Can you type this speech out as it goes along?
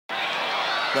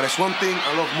But there's one thing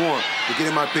I love more than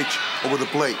getting my pitch over the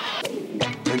plate.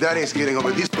 And that is getting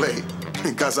over this plate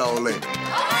in Casa Ole.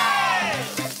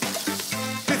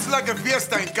 It's like a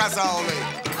fiesta in Casa Ole.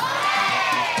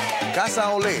 Casa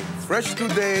Ole, fresh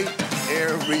today,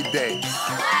 every day.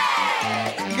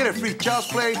 You get a free child's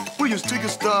play, we just take your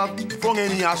stuff from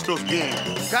any Astros game.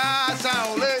 Casa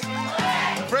Ole,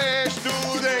 fresh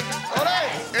today, ole,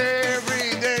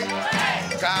 every day.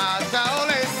 Casa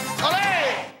Ole, ole.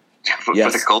 For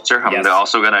the culture, I'm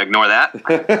also going to ignore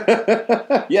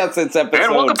that. Yes, it's episode...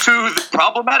 And welcome to the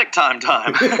Problematic Time.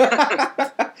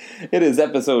 It is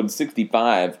episode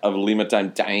 65 of Lima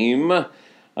Time.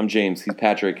 I'm James. He's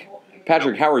Patrick.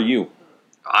 Patrick, how are you?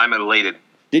 I'm elated.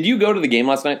 Did you go to the game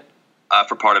last night?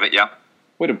 For part of it, yeah.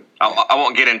 I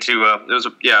won't get into... there was,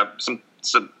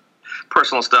 some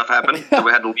personal stuff happened that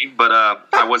we had to leave, but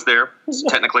I was there,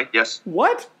 technically, yes.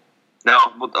 What? No,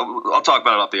 I'll talk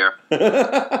about it off the air.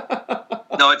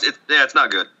 No, it's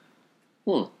not good.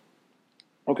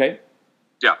 Okay.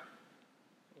 Yeah.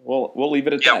 Well, we'll leave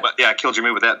it at that. I killed your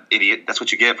move with that idiot. That's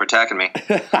what you get for attacking me.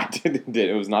 I did.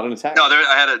 It was not an attack. No,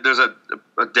 there's a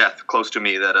death close to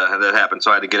me that happened, so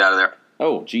I had to get out of there.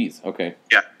 Oh, geez. Okay.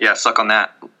 Yeah. Suck on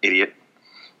that, idiot.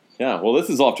 Yeah. Well, this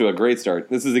is off to a great start.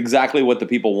 This is exactly what the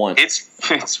people want.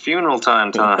 It's funeral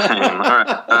time. All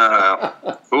right.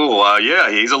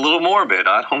 Yeah. He's a little morbid.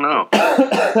 I don't know.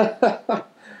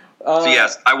 So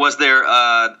yes, I was there.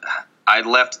 I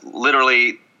left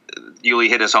literally. Yuli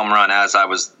hit his home run as I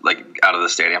was out of the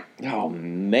stadium. Oh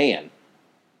man.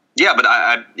 Yeah, but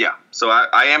So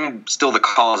I am still the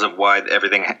cause of why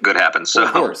everything good happens. So well,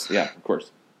 of course, yeah, of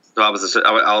course. So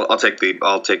I'll take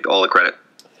all the credit.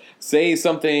 Say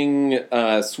something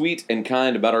sweet and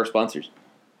kind about our sponsors.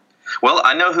 Well,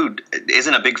 I know who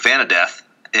isn't a big fan of death,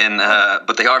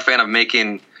 but they are a fan of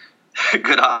making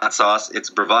good hot sauce. It's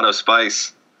Bravado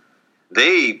Spice.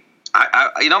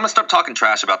 I'm gonna start talking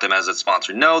trash about them as a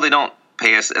sponsor. No, they don't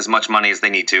pay us as much money as they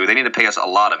need to. They need to pay us a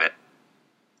lot of it,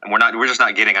 and we're just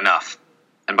not getting enough.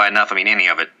 And by enough, I mean any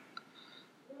of it.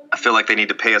 I feel like they need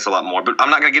to pay us a lot more, but I'm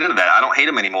not gonna get into that. I don't hate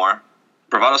them anymore.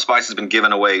 Bravado Spice has been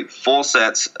giving away full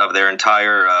sets of their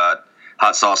entire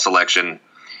hot sauce selection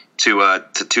to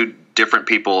two different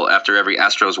people after every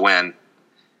Astros win,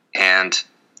 and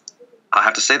I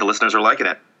have to say the listeners are liking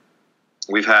it.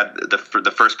 We've had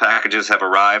the first packages have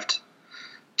arrived.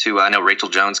 I know Rachel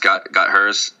Jones got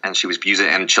hers, and she was using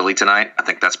it in chili tonight. I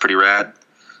think that's pretty rad.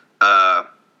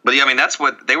 But yeah, I mean that's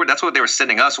what they were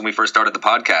sending us when we first started the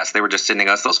podcast. They were just sending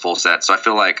us those full sets. So I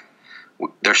feel like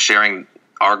they're sharing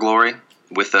our glory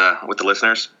with the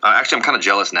listeners. Actually, I'm kind of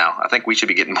jealous now. I think we should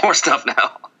be getting more stuff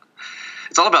now.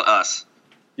 It's all about us.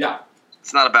 Yeah.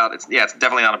 It's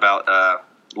definitely not about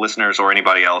listeners or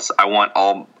anybody else. I want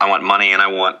money, and I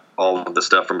want all of the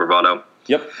stuff from Bravado.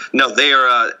 Yep. No,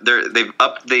 they've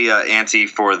upped the ante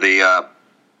for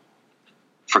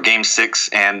Game 6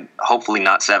 and hopefully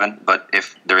not 7. But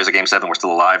if there is a Game 7, we're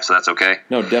still alive, so that's okay.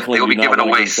 No, definitely. They will be giving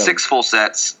away 6 full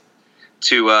sets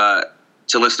to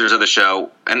listeners of the show,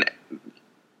 and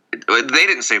they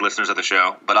didn't say listeners of the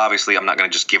show, but obviously I'm not going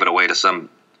to just give it away to some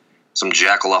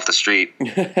jackal off the street.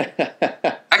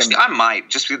 Actually, I might.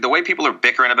 Just the way people are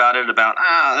bickering about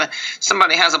it,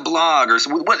 somebody has a blog or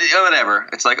whatever.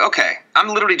 It's like, okay, I'm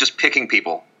literally just picking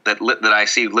people that I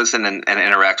see listen and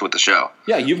interact with the show.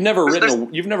 Yeah, you've never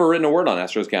written a word on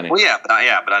Astros County. Well, but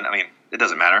I mean, it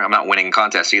doesn't matter. I'm not winning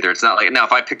contests either. It's not like now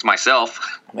if I picked myself.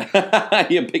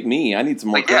 Yeah, pick me. I need some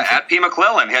more. At P.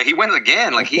 McClellan, he wins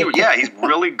again. He's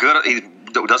really good. He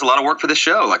does a lot of work for this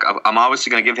show. I'm obviously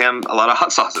going to give him a lot of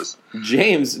hot sauces.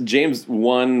 James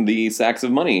won the Sacks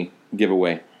of Money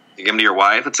giveaway. You give them to your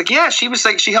wife. It's she was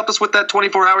she helped us with that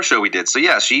 24-hour show we did. So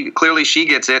yeah, she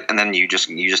gets it, and then you just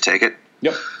take it.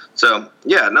 Yep. So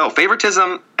yeah, no,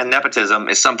 favoritism and nepotism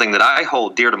is something that I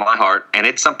hold dear to my heart, and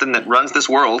it's something that runs this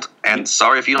world. And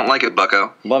sorry if you don't like it,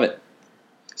 Bucko. Love it.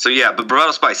 So yeah, but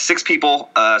Bravado Spice, 6 people.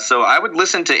 So I would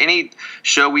listen to any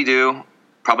show we do.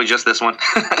 Probably just this one.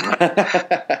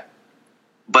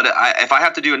 But if I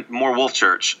have to do more Wolf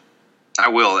Church, I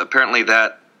will. Apparently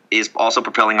that is also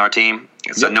propelling our team.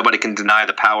 So nobody can deny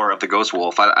the power of the Ghost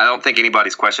Wolf. I don't think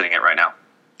anybody's questioning it right now.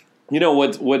 You know,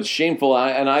 what's shameful,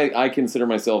 I consider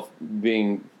myself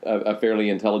being a fairly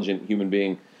intelligent human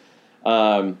being.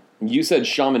 You said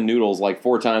shaman noodles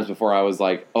 4 times before I was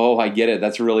like, oh, I get it.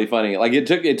 That's really funny. It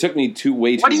took me way too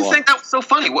long. Why do you think that was so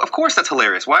funny? Well, of course that's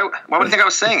hilarious. Why would you think I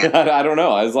was saying it? I don't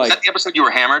know. I was like... Was that the episode you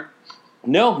were hammered?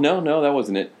 No, that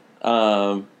wasn't it.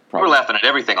 We were laughing at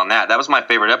everything on that. That was my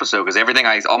favorite episode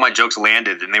because all my jokes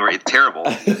landed and they were terrible.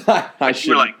 You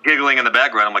were like giggling in the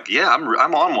background. I'm like, yeah,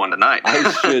 I'm on one tonight.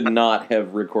 I should not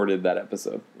have recorded that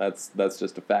episode. That's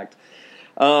just a fact.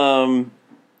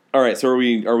 All right, so are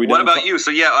we done? What about you?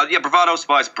 So Bravado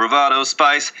Spice,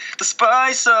 the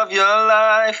spice of your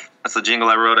life. That's the jingle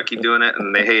I wrote. I keep doing it,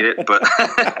 and they hate it, but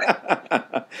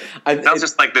it sounds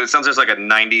just like a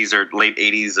 '90s or late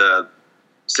 '80s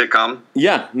sitcom.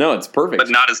 Yeah, no, it's perfect, but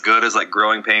not as good as like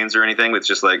Growing Pains or anything. It's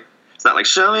just like it's not like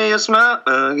Show Me Your Smile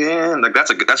Again. Like that's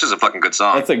just a fucking good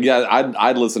song.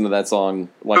 I'd listen to that song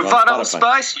like Bravado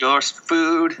Spice, your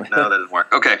food. No, that doesn't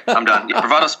work. Okay, I'm done.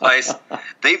 Bravado Spice.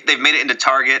 They've made it into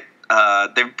Target.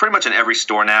 They're pretty much in every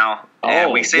store now.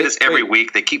 And we say this every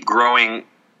week. They keep growing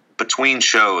between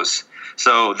shows,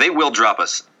 so they will drop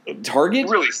us. Target?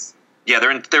 Really? Yeah,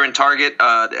 they're in Target,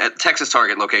 at Texas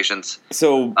Target locations.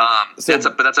 So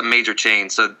that's a major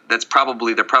chain. So they're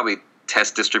probably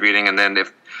test distributing, and then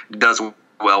if it does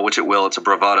well, which it will, it's a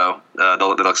Bravado.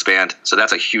 They'll expand. So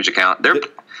that's a huge account.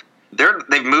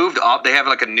 They've moved off. They have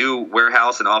like a new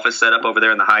warehouse and office set up over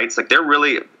there in the Heights. Like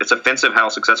it's offensive how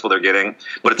successful they're getting,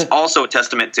 but it's also a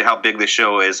testament to how big this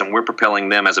show is, and we're propelling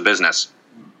them as a business.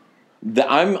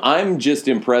 I'm just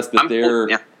impressed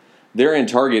that they're in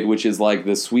Target, which is like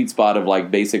the sweet spot of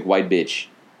like basic white bitch.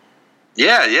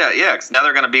 Yeah. 'Cause now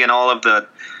they're going to be in all of the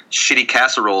shitty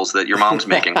casseroles that your mom's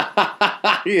making.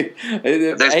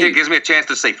 It gives me a chance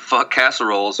to say fuck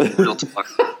casseroles. Real talk.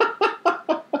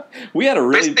 We had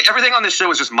basically everything on this show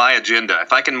is just my agenda.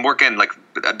 If I can work in like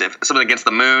something against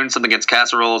the moon, something against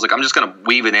casseroles, like I'm just going to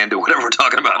weave it into whatever we're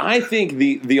talking about. I think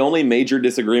the only major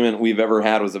disagreement we've ever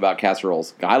had was about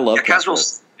casseroles. I love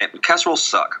casseroles. Casseroles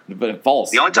suck. But false.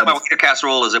 The only time I will eat a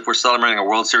casserole is if we're celebrating a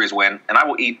World Series win, and I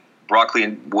will eat broccoli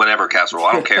and whatever casserole.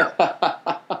 I don't care.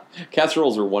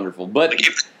 Casseroles are wonderful, but like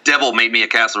if the devil made me a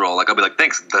casserole, like I'll be like,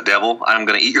 thanks, the devil. I'm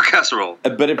going to eat your casserole.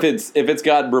 But if it's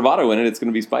got bravado in it, it's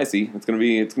going to be spicy. It's going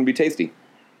to be tasty.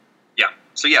 Yeah.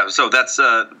 So that's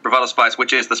Bravado Spice,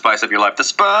 which is the spice of your life. The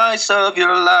spice of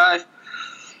your life.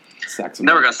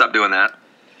 Never going to stop doing that.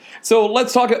 So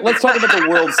let's talk about the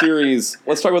World Series.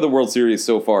 Let's talk about the World Series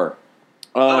so far.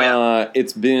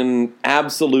 It's been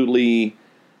absolutely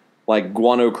like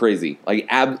guano crazy, like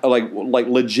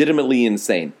legitimately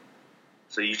insane.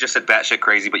 So you just said batshit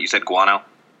crazy, but you said guano.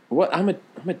 What? I'm a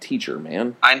teacher,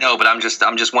 man. I know, but I'm just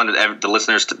wanted the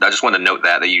listeners to. I just wanted to note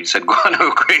that you said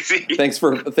guano crazy. Thanks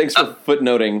for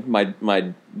footnoting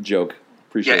my joke.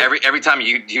 Appreciate it. Every time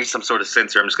you use some sort of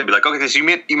censor, I'm just gonna be like, okay, because you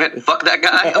meant fuck that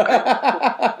guy.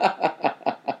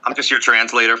 Okay. I'm just your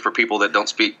translator for people that don't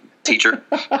speak teacher,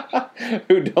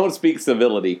 who don't speak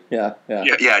civility. Yeah.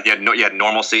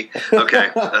 Normalcy. Okay.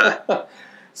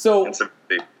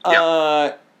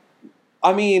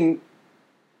 I mean,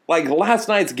 like last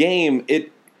night's game,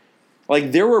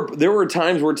 there were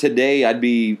times where today I'd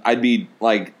be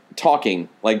like talking,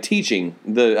 like teaching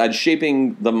I'd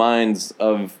shaping the minds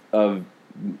of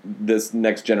this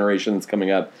next generation that's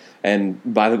coming up, and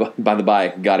by the by,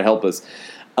 God help us.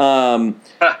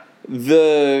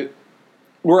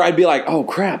 Where I'd be like, oh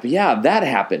crap, yeah, that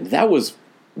happened. That was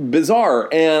bizarre,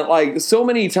 and like so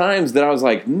many times that I was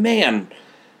like, man.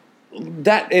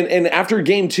 That and after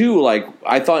game 2, like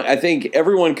I think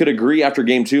everyone could agree after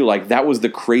game 2, like that was the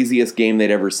craziest game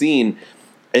they'd ever seen.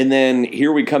 And then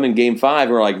here we come in game 5,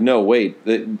 and we're like, no, wait.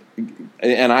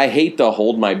 And I hate the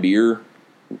hold my beer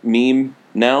meme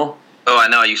now. Oh, I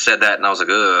know you said that, and I was like,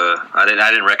 I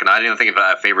didn't recognize. I didn't think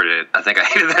I favorited it. I think I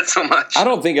hated that so much. I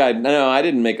don't think I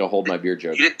didn't make a hold my beer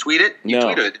joke. You didn't tweet it? You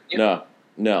tweeted it?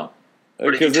 No.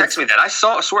 Or did you text me that? I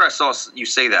swear I saw you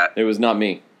say that. It was not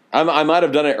me. I might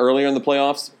have done it earlier in the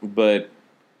playoffs, but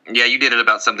yeah, you did it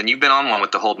about something. You've been on one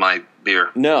with the hold my beer.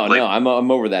 No, I'm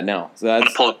over that now. So I'm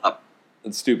gonna pull it up.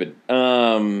 It's stupid.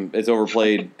 It's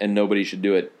overplayed, and nobody should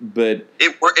do it. But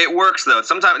it works though.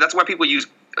 Sometimes that's why people use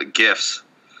GIFs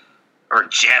or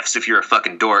GIFs if you're a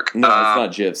fucking dork. No, it's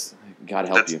not GIFs. God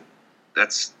help you.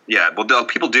 Well,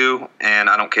 people do, and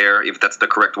I don't care if that's the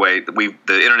correct way. The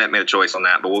internet made a choice on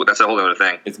that, but that's a whole other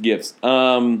thing. It's GIFs.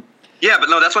 Yeah,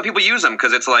 but no, that's why people use them,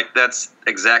 because it's like that's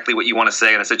exactly what you want to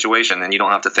say in a situation, and you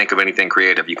don't have to think of anything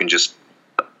creative. You can just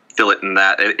fill it in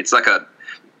that. It's like a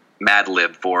Mad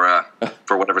Lib for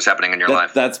whatever's happening in your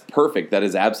life. That's perfect. That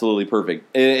is absolutely perfect.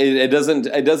 It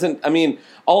doesn't. I mean,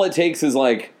 all it takes is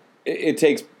like it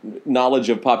takes knowledge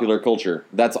of popular culture.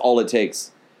 That's all it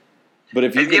takes. But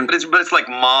if you but it's like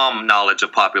mom knowledge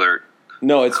of popular.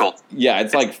 No, it's culture. Yeah,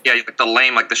 it's like like the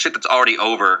lame, like the shit that's already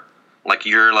over. Like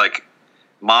you're like.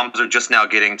 Moms are just now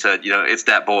getting to, it's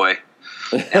that boy,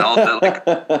 and all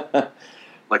the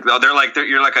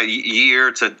you're like a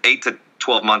year to 8 to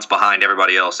 12 months behind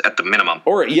everybody else at the minimum.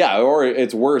 Or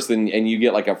it's worse and you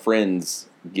get like a Friends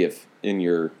GIF in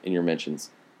your mentions.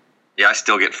 Yeah, I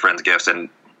still get Friends gifts and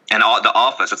all, The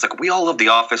Office. It's like we all love The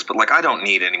Office, but like I don't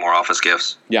need any more Office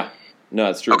gifts. Yeah, no,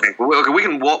 that's true. Okay,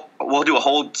 we'll do a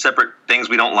whole separate things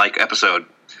we don't like episode.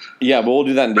 Yeah, but we'll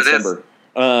do that in December.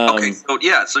 Okay, so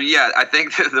I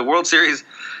think the World Series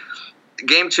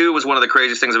Game 2 was one of the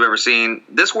craziest things I've ever seen.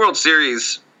 This World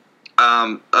Series,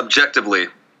 objectively,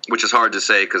 which is hard to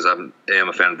say because I am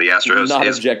a fan of the Astros, not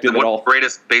is objective one at of all. the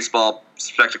greatest baseball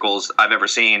spectacles I've ever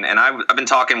seen. And I've been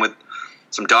talking with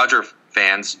some Dodger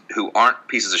fans who aren't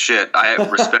pieces of shit. I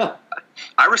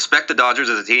respect the Dodgers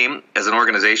as a team, as an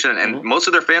organization, and most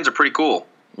of their fans are pretty cool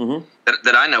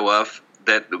that I know of.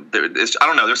 I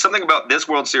don't know. There's something about this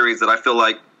World Series that I feel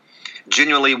like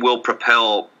genuinely will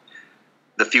propel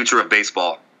the future of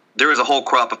baseball. There is a whole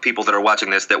crop of people that are watching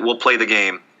this that will play the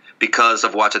game because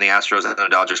of watching the Astros and the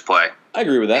Dodgers play. I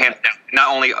agree with that. Not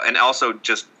only, and also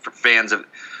just for fans of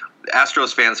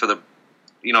Astros fans for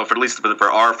at least for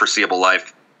our foreseeable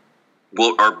life,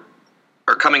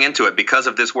 are coming into it because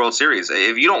of this World Series.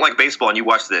 If you don't like baseball and you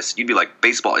watch this, you'd be like,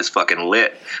 baseball is fucking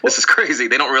lit. This is crazy.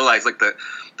 They don't realize like the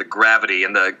gravity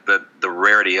and the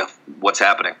rarity of what's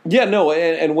happening. Yeah, no,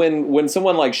 and when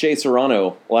someone like Shea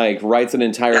Serrano like writes an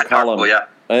entire column,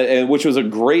 and which was a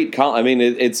great column. I mean,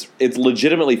 it's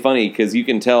legitimately funny because you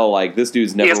can tell like this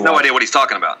dude's never. He has no idea what he's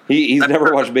talking about. He's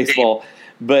never watched baseball,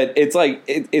 but it's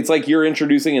like you're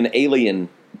introducing an alien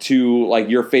to like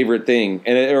your favorite thing,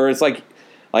 or it's like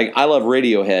I love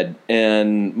Radiohead,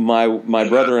 and my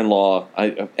brother-in-law.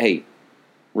 Hey,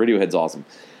 Radiohead's awesome.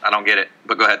 I don't get it,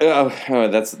 but go ahead.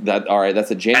 That's that. All right,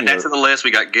 that's a January. And next to the list, we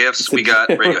got gifts. We got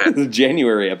Radiohead. It's a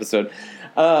January episode.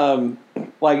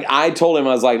 Like I told him,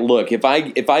 I was like, look, if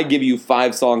I give you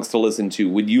 5 songs to listen to,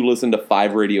 would you listen to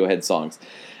 5 Radiohead songs?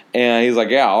 And he's like,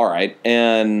 yeah, all right.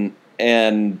 And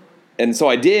so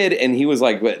I did, and he was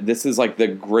like, but this is like the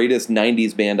greatest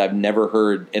 90s band I've never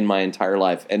heard in my entire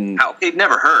life. And he'd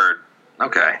never heard.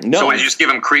 Okay. No. So did you just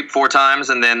give him Creep 4 times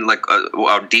and then like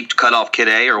a deep cut off Kid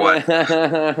A or what?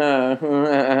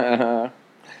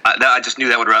 I just knew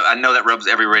that would rub. I know that rubs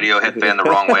every Radiohead fan the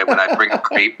wrong way when I bring up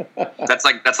Creep. That's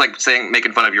like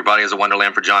making fun of Your Body Is a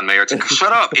Wonderland for John Mayer. It's like,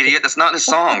 shut up, idiot. That's not his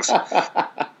songs.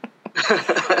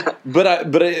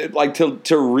 But like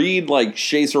to read like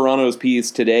Shea Serrano's piece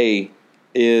today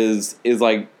is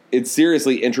like it's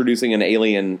seriously introducing an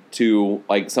alien to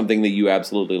like something that you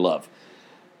absolutely love.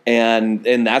 And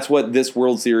that's what this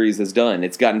World Series has done.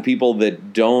 It's gotten people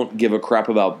that don't give a crap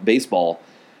about baseball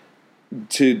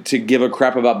to give a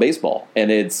crap about baseball,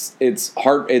 and it's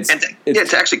hard. To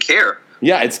actually care.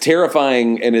 Yeah, it's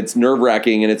terrifying and it's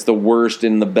nerve-wracking and it's the worst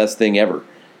and the best thing ever.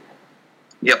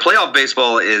 Yeah, playoff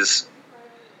baseball is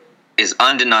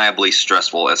undeniably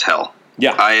stressful as hell.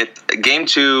 Yeah, Game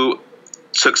 2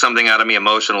 took something out of me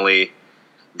emotionally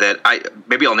that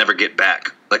maybe I'll never get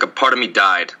back. Like a part of me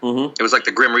died. Mm-hmm. It was like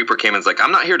the Grim Reaper came and was like,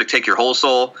 I'm not here to take your whole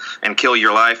soul and kill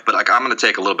your life, but like I'm going to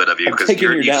take a a little bit of you because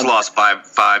you just lost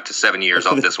 5 to 7 years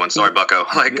off this one. Sorry, Bucko.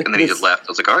 Like, and then he just left. I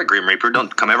was like, all right, Grim Reaper,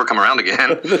 don't ever come around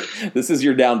again. This is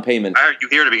your down payment. Why are you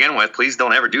here to begin with? Please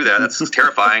don't ever do that. That's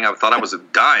terrifying. I thought I was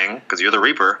dying because you're the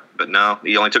Reaper, but no,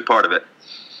 you only took part of it.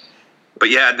 But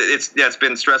yeah, it's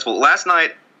been stressful. Last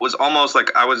night was almost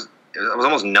like I was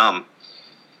almost numb.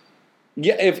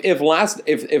 Yeah, if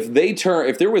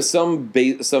there was some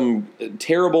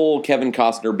terrible Kevin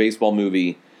Costner baseball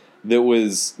movie he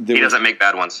doesn't make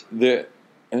bad ones. Yes,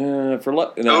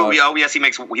 he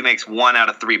makes 1 out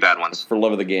of 3 bad ones. For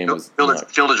Love of the Game.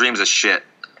 Field of Dreams is shit.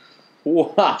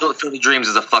 Wow. Field of Dreams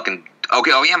is a fucking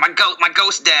okay. Oh yeah, my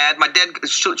ghost dad, my dead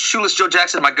Shoeless Joe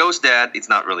Jackson, my ghost dad. It's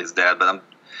not really his dad, but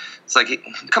It's like,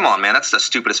 come on, man. That's the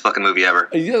stupidest fucking movie ever.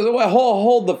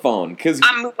 Hold the phone.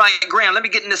 I'm my Graham. Let me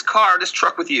get in this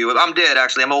truck with you. I'm dead,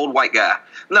 actually. I'm an old white guy.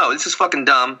 No, this is fucking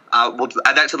dumb. We'll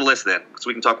add that to the list then, so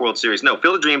we can talk World Series. No,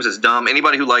 Field of Dreams is dumb.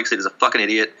 Anybody who likes it is a fucking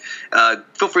idiot.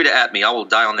 Feel free to at me. I will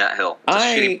die on that hill. It's a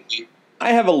shitty movie.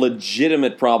 I have a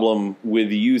legitimate problem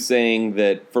with you saying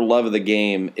that For Love of the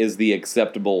Game is the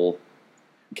acceptable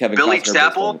Kevin Billy Costner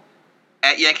Chappell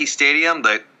at Yankee Stadium,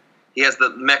 he has the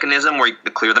mechanism where you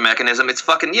clear the mechanism. It's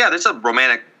fucking, yeah, there's a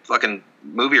romantic fucking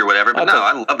movie or whatever, but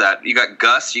I love that. You got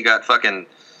Gus, you got fucking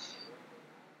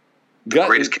the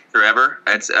greatest character ever.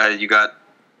 It's you got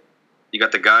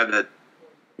the guy that,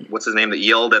 what's his name, that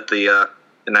yelled at the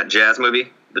in that jazz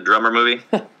movie, the drummer movie.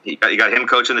 you got him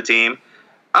coaching the team.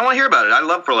 I want to hear about it. I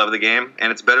love For Love of the Game,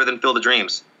 and it's better than Field of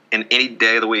Dreams in any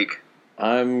day of the week.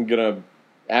 I'm going to,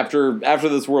 after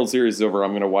this World Series is over,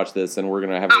 I'm going to watch this, and we're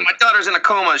going to have my daughter's in a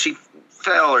coma. She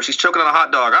fell or she's choking on a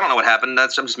hot dog. I don't know what happened. I'm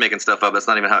just making stuff up. That's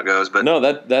not even how it goes. But no,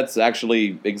 that's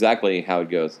actually exactly how it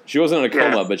goes. She wasn't in a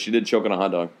coma, but she did choke on a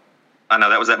hot dog. I know,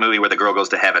 that was that movie where the girl goes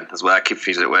to heaven. That's what I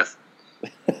confuse it with.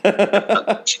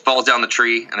 She falls down the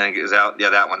tree and then goes out.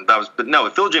 Yeah, that one. But no,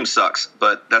 Field of Dreams sucks,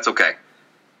 but that's okay.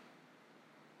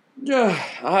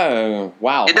 Yeah,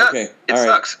 wow. It does. Okay. It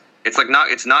sucks.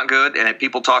 Right. It's not good, and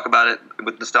people talk about it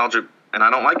with nostalgia, and I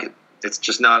don't like it. It's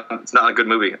just not. It's not a good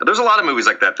movie. There's a lot of movies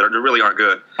like that that really aren't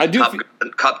good. I do.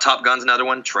 Top Gun's another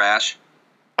one. Trash.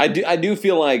 I do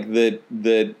feel like that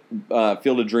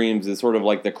Field of Dreams is sort of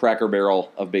like the Cracker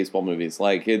Barrel of baseball movies.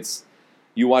 Like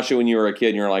you watch it when you were a kid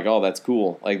and you're like, oh, that's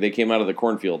cool. Like they came out of the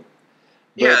cornfield.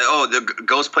 But, yeah. Oh, the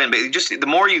ghost playing. Just the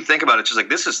more you think about it, just like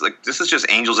this is just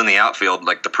Angels in the Outfield,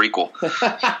 like the prequel.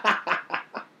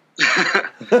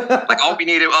 Like all we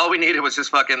needed was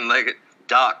just fucking like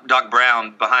Doc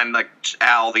Brown behind like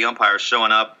Al, the umpire,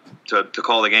 showing up to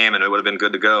call the game, and it would have been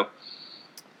good to go.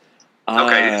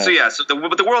 Okay, so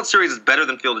but the World Series is better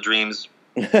than Field of Dreams.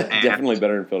 Definitely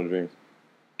better than Field of Dreams.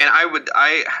 And I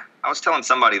was telling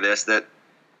somebody this, that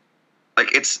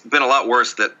like it's been a lot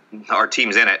worse that our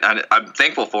team's in it. I'm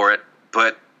thankful for it,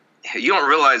 but you don't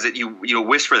realize that you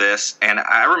wish for this. And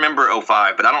I remember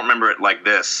 05, but I don't remember it like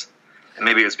this. And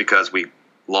maybe it's because we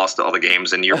lost all the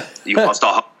games and you lost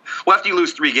all hope. Well, after you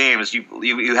lose 3 games,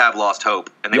 you have lost hope,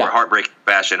 and they were heartbreaking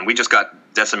fashion. We just got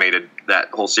decimated that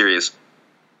whole series.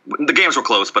 The games were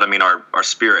close, but I mean our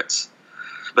spirits.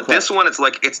 But this one, it's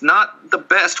like it's not the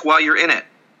best while you're in it.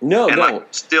 No. Like,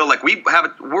 still, like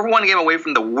we're one game away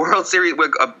from the World Series,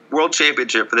 a World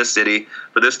Championship for this city,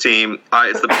 for this team.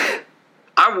 I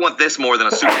want this more than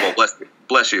a Super Bowl.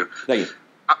 Bless you. Thank you.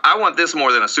 I want this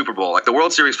more than a Super Bowl. Like the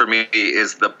World Series for me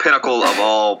is the pinnacle of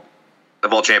all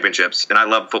championships, and I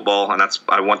love football, and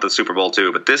I want the Super Bowl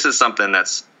too. But this is something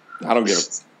that's I don't give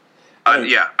it.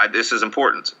 This is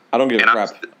important. I don't give a crap.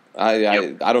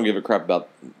 I don't give a crap about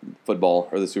football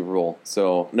or the Super Bowl.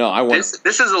 So no, I want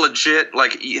this is a legit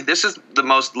this is the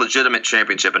most legitimate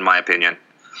championship in my opinion.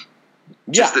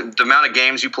 Just the amount of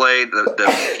games you play,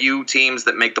 the few teams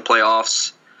that make the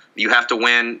playoffs. You have to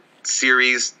win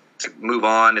series to move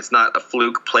on. It's not a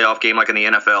fluke playoff game like in the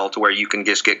NFL to where you can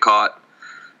just get caught.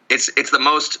 It's the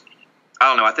most. I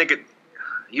don't know. I think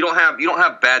you don't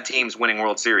have bad teams winning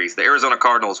World Series. The Arizona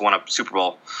Cardinals won a Super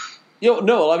Bowl.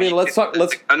 No. I mean, let's talk. Not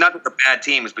that they're bad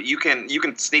teams, but you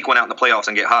can sneak one out in the playoffs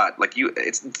and get hot. Like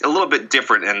it's a little bit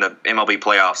different in the MLB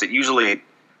playoffs.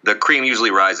 The cream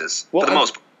usually rises for the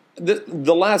most part.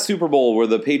 The last Super Bowl where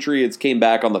the Patriots came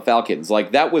back on the Falcons,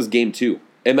 like that was game 2.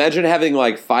 Imagine having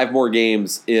like 5 more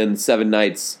games in 7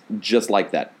 nights just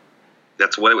like that.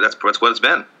 That's what it's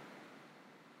been.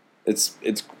 It's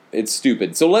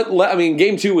stupid. So I mean,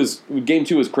 game 2 was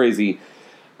crazy.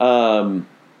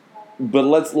 But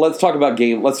let's talk about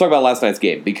last night's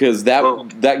game, because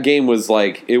that game was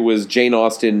like, it was Jane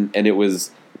Austen and it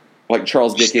was like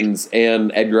Charles Dickens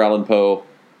and Edgar Allan Poe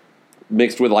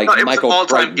mixed with like Michael. It's an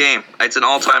all-time game. It's an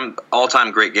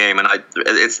all-time great game, and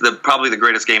it's probably the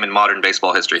greatest game in modern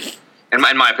baseball history, in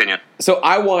my opinion. So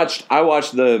I watched I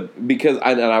watched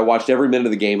every minute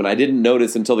of the game, and I didn't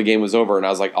notice until the game was over, and I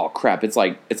was like, oh crap, it's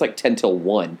like 10 till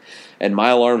 1, and my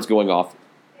alarm's going off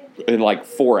in like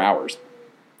 4 hours.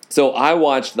 So I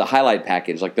watched the highlight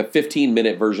package, like the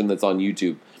 15-minute version that's on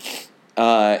YouTube,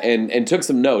 and took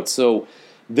some notes. So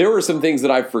there were some things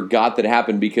that I forgot that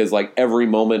happened because like every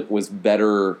moment was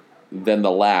better than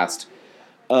the last.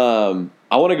 I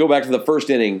want to go back to the first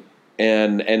inning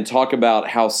and talk about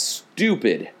how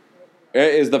stupid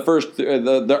is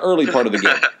the early part of the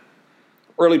game.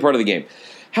 Early part of the game.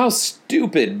 How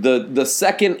stupid the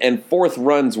second and fourth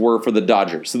runs were for the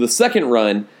Dodgers. So the second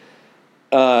run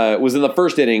was in the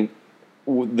first inning,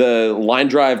 the line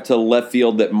drive to left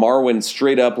field that Marwin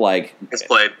straight up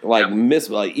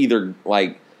either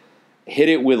like hit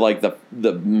it with like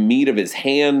the meat of his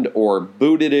hand or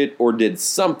booted it or did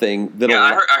something that. Yeah,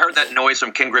 I heard that noise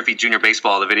from Ken Griffey Jr.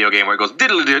 Baseball, the video game, where it goes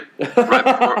diddle-dit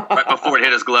right before it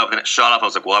hit his glove and it shot off. I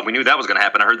was like, well, we knew that was going to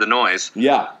happen. I heard the noise.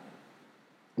 Yeah,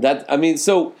 and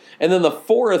then the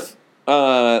fourth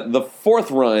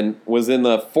run was in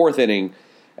the fourth inning.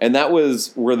 And that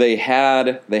was where they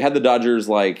had the Dodgers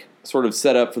like sort of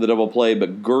set up for the double play,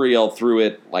 but Gurriel threw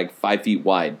it like 5 feet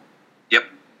wide. Yep.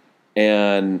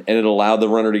 And it allowed the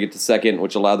runner to get to second,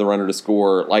 which allowed the runner to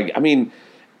score. Like, I mean,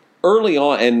 early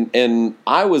on, and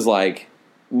I was like,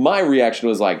 my reaction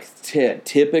was like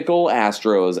typical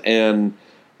Astros, and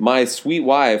my sweet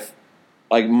wife,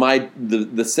 like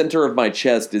the center of my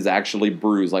chest is actually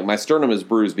bruised. Like my sternum is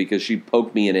bruised because she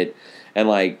poked me in it, and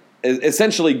like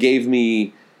essentially gave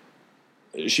me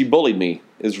she bullied me.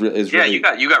 Is Yeah, really,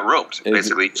 you got roped.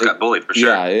 Basically, you just got bullied for sure.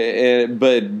 Yeah,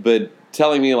 but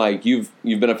telling me like you've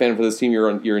been a fan for this team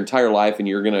your entire life and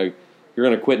you're gonna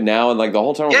quit now, and like the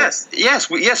whole time. Yes,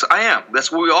 I am.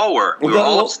 That's what we all were. We were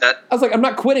all upset. I was like, I'm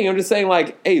not quitting. I'm just saying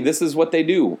like, hey, this is what they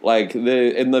do. Like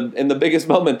in the biggest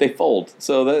moment they fold.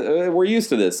 So we're used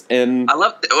to this. And I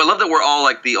love that we're all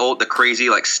like the crazy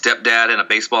like stepdad in a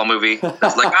baseball movie.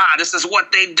 It's like this is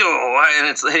what they do, and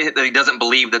it's that he doesn't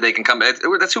believe that they can come back.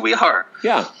 That's who we are.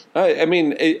 Yeah, I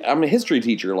mean, I'm a history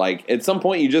teacher. Like at some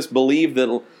point, you just believe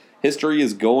that history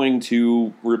is going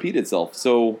to repeat itself.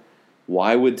 So.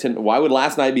 Why would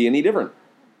last night be any different?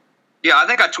 Yeah, I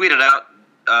think I tweeted out,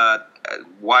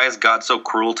 why is God so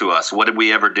cruel to us? What did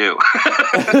we ever do?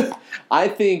 I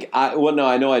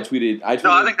know I tweeted.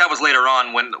 No, I think that was later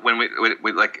on when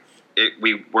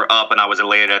we were up and I was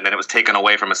elated, and then it was taken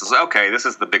away from us. It's like, okay, this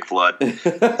is the big flood. he's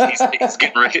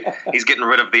getting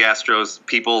rid of the Astros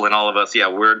people and all of us. Yeah,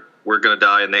 we're gonna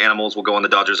die, and the animals will go on the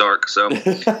Dodgers ark. So.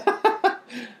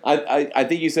 I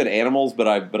think you said animals, but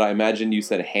I imagine you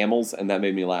said Hamels, and that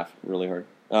made me laugh really hard.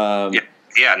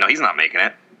 Yeah, no, he's not making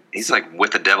it. He's like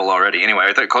with the devil already. Anyway,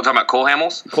 I thought talking about Cole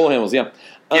Hamels. Cole Hamels, yeah.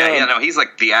 No, he's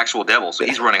like the actual devil, so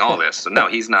he's running all this. So no,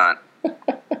 he's not.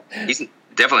 He's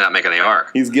definitely not making the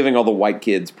arc. He's giving all the white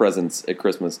kids presents at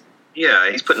Christmas.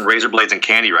 Yeah, he's putting razor blades in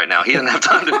candy right now. He doesn't have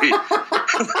time to be.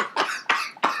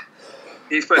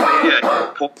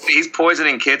 He's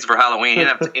poisoning kids for Halloween. He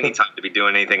doesn't have any time to be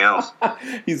doing anything else.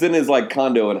 He's in his like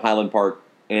condo in Highland Park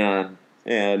and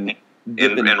in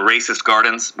racist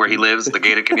gardens where he lives, the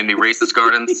gated community racist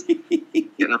gardens,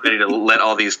 getting ready to let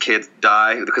all these kids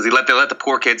die because they let the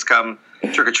poor kids come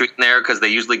trick or treating there because they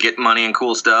usually get money and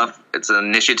cool stuff. It's an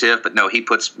initiative, but no, he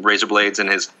puts razor blades in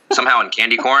his somehow in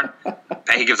candy corn.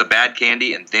 He gives a bad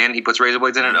candy and then he puts razor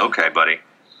blades in it. Okay, buddy.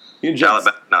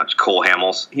 Not Cole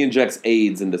Hamels. He injects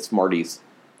AIDS into Smarties.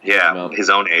 Yeah, his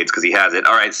own AIDS because he has it.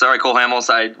 All right, sorry, Cole Hamels.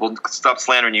 I will stop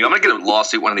slandering you. I'm going to get a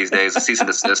lawsuit one of these days, a cease and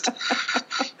desist.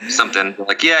 Something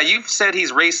like, yeah, you've said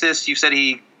he's racist. You said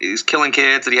he's killing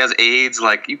kids, that he has AIDS.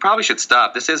 Like, you probably should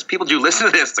stop. People do listen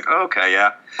to this. It's like, oh, okay,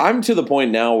 yeah. I'm to the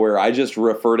point now where I just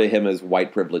refer to him as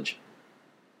white privilege.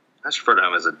 I just refer to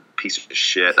him as a piece of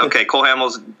shit. Okay, Cole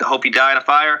Hamels, hope you die in a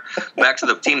fire. Back to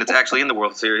the team that's actually in the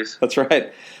World Series. That's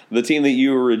right. The team that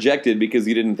you rejected because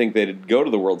you didn't think they'd go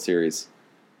to the World Series.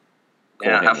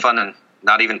 Yeah, have fun in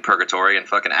not even purgatory and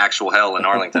fucking actual hell in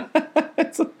Arlington.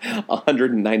 It's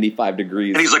 195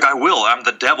 degrees. And he's like, I will. I'm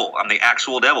the devil. I'm the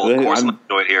actual devil. Of course I'm going to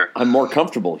do it here. I'm more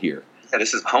comfortable here. Yeah,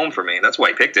 this is home for me. That's why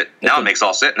he picked it. Now it makes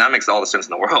all the sense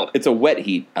in the world. It's a wet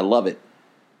heat. I love it.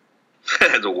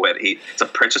 It's a wet heat.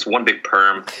 It's just one big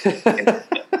perm.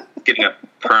 Getting a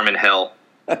perm in hell.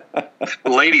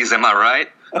 Ladies, am I right?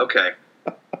 Okay.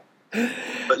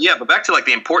 But back to like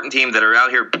the important team that are out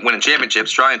here winning championships,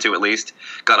 trying to at least.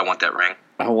 God, I want that ring.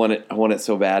 I want it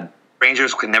so bad.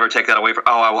 Rangers could never take that away from.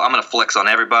 I'm going to flex on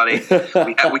everybody.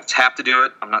 we have to do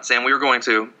it. I'm not saying we were going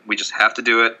to. We just have to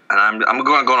do it. And I'm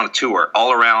going to go on a tour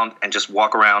all around and just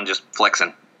walk around just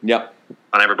flexing. Yep.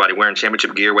 On everybody, wearing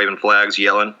championship gear, waving flags,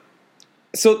 yelling.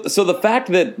 So the fact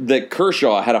that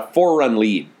Kershaw had a 4-run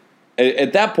lead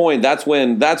at that point, that's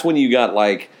when you got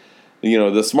like, you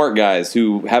know, the smart guys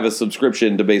who have a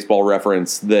subscription to Baseball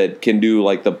Reference that can do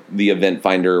like the event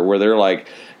finder where they're like,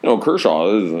 you know,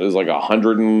 Kershaw is like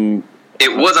 100 and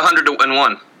it was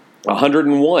 101.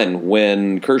 101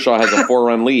 when Kershaw has a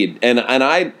 4-run lead, and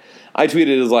I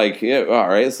tweeted as like, yeah, all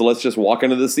right, so let's just walk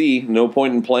into the sea. No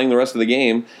point in playing the rest of the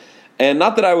game. And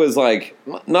not that I was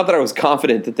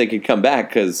confident that they could come back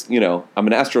because, you know, I'm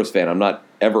an Astros fan. I'm not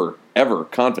ever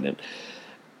confident.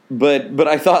 But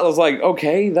I thought, I was like,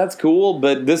 okay, that's cool,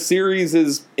 but this series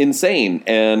is insane,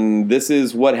 and this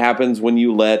is what happens when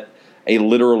you let a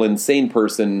literal insane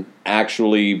person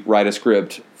actually write a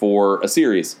script for a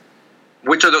series.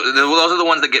 Which are those are the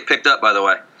ones that get picked up, by the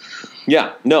way.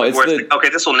 Yeah, no, it's okay,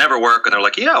 this will never work, and they're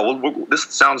like, yeah, well, this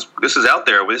is out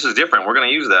there, this is different, we're going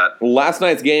to use that. Last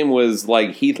night's game was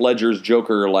like Heath Ledger's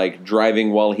Joker, like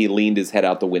driving while he leaned his head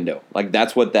out the window. Like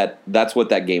that's what that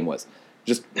game was.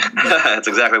 Just that's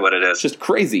exactly what it is. Just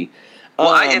crazy. Well,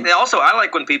 I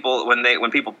like when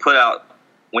people put out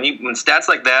when stats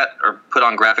like that are put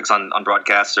on graphics on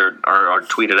broadcasts or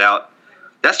tweeted out.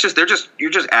 You're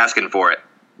just asking for it.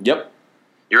 Yep.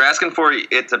 You're asking for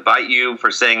it to bite you for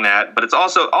saying that, but it's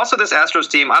also this Astros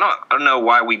team. I don't know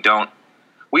why we don't.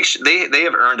 They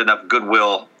have earned enough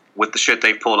goodwill with the shit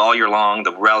they've pulled all year long,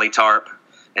 the rally tarp,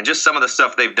 and just some of the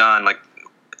stuff they've done. Like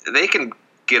they can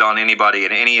get on anybody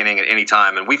in any inning at any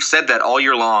time, and we've said that all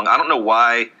year long. I don't know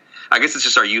why. I guess it's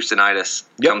just our Houstonitis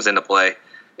comes into play.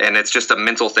 And it's just a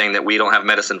mental thing that we don't have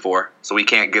medicine for, so we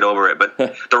can't get over it. But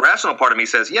the rational part of me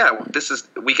says, yeah,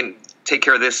 we can take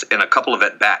care of this in a couple of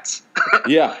at-bats.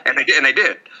 Yeah. And they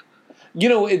did. You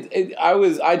know, I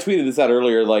tweeted this out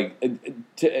earlier. Like,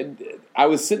 I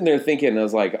was sitting there thinking, I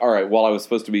was like, all right, well, I was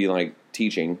supposed to be like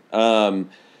teaching.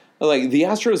 Like the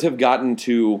Astros have gotten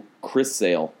to Chris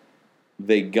Sale,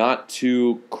 they got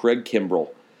to Craig Kimbrell.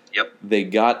 Yep. They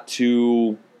got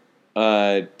to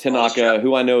Tanaka,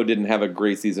 who I know didn't have a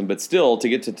great season, but still to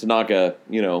get to Tanaka,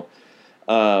 you know,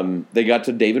 they got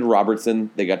to David Robertson,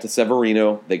 they got to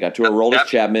Severino, they got to Aroldis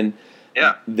Chapman.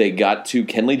 Yeah. They got to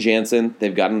Kenley Jansen.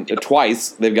 They've gotten twice.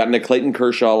 They've gotten to Clayton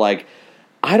Kershaw. Like,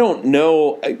 I don't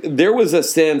know. There was a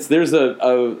sense. There's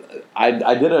I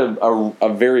did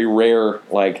a very rare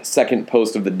like second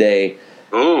post of the day.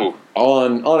 Ooh.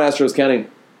 On Astros County,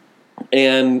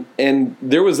 and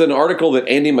there was an article that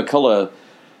Andy McCullough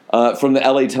from the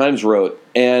LA Times wrote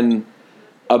and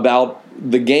about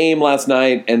the game last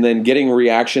night, and then getting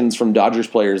reactions from Dodgers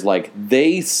players. Like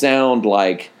they sound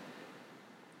like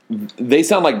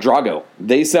Drago.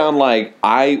 They sound like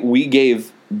we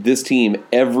gave this team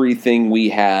everything we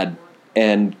had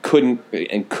and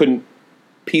couldn't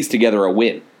piece together a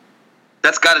win.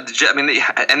 That's got to. I mean,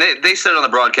 they said it on the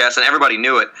broadcast, and everybody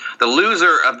knew it. The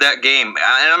loser of that game, and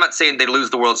I'm not saying they lose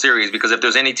the World Series, because if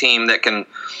there's any team that can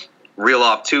reel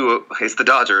off two, it's the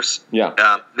Dodgers.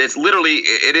 Yeah, it's literally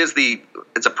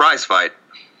it's a prize fight,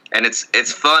 and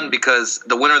it's fun because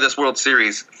the winner of this World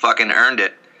Series fucking earned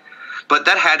it. But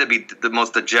that had to be the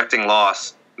most dejecting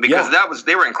loss, because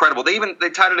they were incredible. They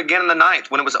tied it again in the ninth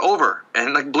when it was over,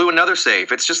 and like blew another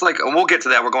save. It's just like, and we'll get to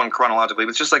that. We're going chronologically. But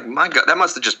it's just like, my God, that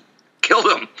must have just killed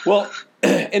him. Well,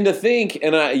 and to think,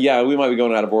 and we might be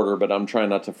going out of order, but I'm trying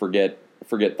not to forget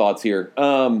thoughts here.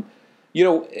 You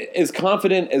know, as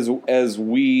confident as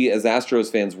we as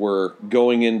Astros fans were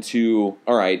going into,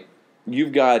 all right,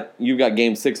 you've got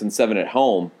game 6 and 7 at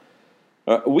home.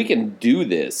 We can do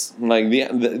this. Like the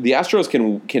Astros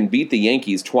can beat the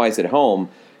Yankees twice at home.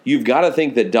 You've got to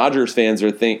think that Dodgers fans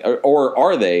or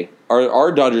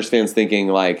are Dodgers fans thinking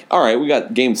like, all right, we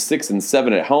got game 6 and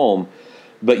 7 at home,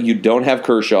 but you don't have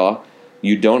Kershaw,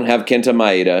 you don't have Kenta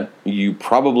Maeda, you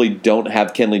probably don't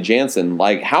have Kenley Jansen.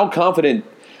 Like, how confident?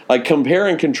 Like, compare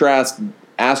and contrast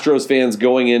Astros fans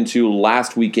going into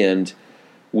last weekend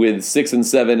with 6 and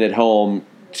 7 at home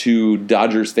to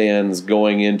Dodgers fans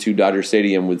going into Dodger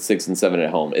Stadium with 6 and 7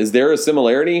 at home. Is there a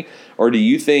similarity, or do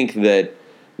you think that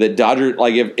Dodgers,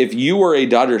 like if you were a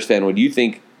Dodgers fan, would you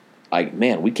think like,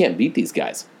 man, we can't beat these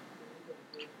guys?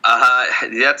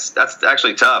 That's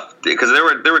actually tough, because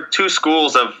there were two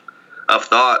schools of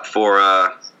thought for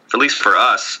at least for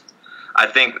us. I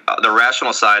think the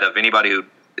rational side of anybody who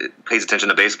pays attention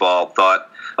to baseball thought,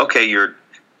 okay, you're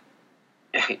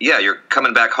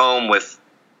coming back home with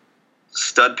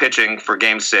stud pitching for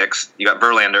Game 6. You got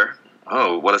Verlander.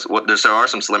 Oh, there are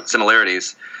some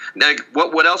similarities. Now,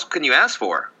 what else can you ask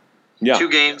for? Yeah. 2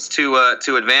 games to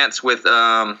advance with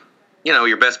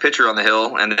your best pitcher on the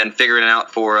hill, and then figuring it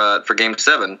out for Game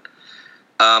 7.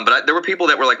 But there were people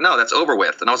that were like, no, that's over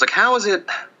with. And I was like, how is it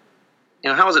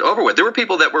over with? There were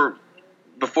people that were,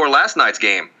 before last night's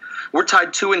game, we're tied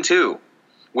 2-2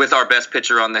 with our best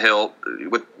pitcher on the hill,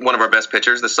 with one of our best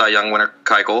pitchers, the Cy Young winner,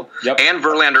 Keuchel, and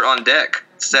Verlander on deck,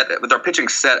 with our pitching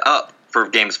set up for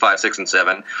games 5, 6, and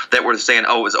 7, that were saying,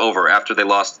 oh, it was over after they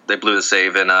blew the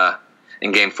save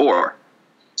in Game 4.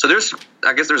 So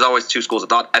I guess there's always two schools of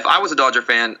thought. If I was a Dodger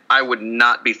fan, I would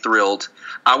not be thrilled.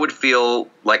 I would feel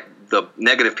like the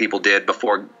negative people did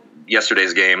before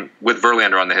yesterday's game with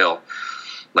Verlander on the hill.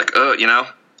 Like,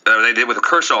 they did with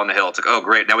Kershaw on the hill. It's like, oh,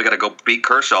 great, now we got to go beat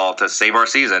Kershaw to save our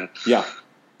season. Yeah.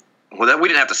 Well, we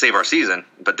didn't have to save our season,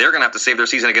 but they're going to have to save their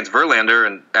season against Verlander.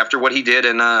 And after what he did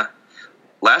in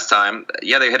last time,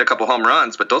 they hit a couple home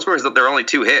runs, but those were their only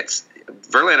 2 hits.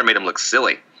 Verlander made him look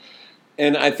silly.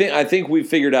 And I think we've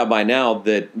figured out by now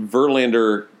that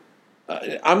Verlander,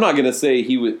 I'm not going to say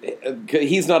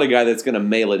he's not a guy that's going to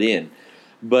mail it in.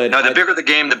 But no, the bigger the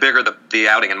game, the bigger the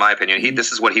outing, in my opinion.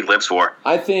 This is what he lives for.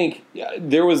 I think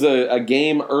there was a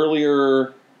game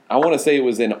earlier. I want to say it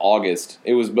was in August.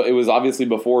 It was obviously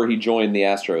before he joined the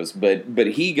Astros, but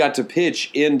he got to pitch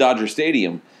in Dodger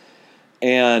Stadium,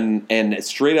 and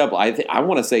straight up, I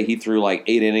want to say he threw like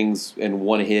 8 innings and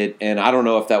 1 hit, and I don't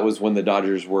know if that was when the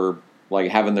Dodgers were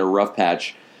like having their rough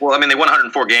patch. Well, I mean, they won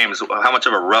 104 games. How much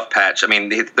of a rough patch? I mean,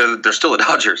 they're still the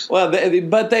Dodgers. Well, they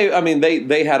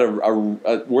had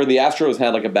where the Astros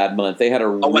had like a bad month. They had a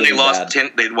when they lost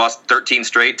 10, they lost 13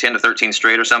 straight, 10 to 13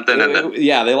 straight or something.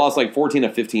 They lost like 14 to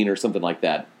 15 or something like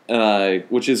that,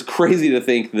 which is crazy to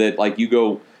think that like you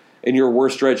go in your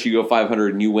worst stretch, you go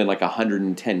 500 and you win like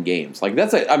 110 games. Like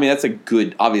that's a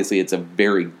good. Obviously, it's a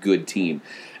very good team,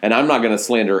 and I'm not going to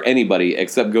slander anybody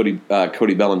except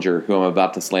Cody Bellinger, who I'm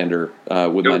about to slander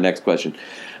with my next question.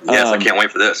 Yes, I can't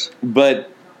wait for this. But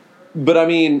I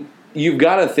mean, you've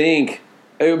got to think.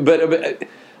 But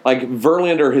like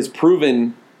Verlander has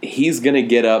proven he's going to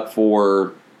get up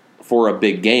for a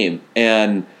big game,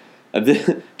 and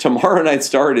tomorrow night's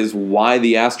start is why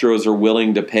the Astros are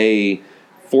willing to pay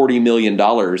 $40 million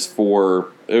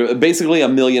for basically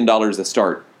 $1 million a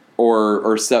start, or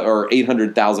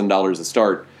 $800,000 a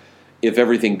start if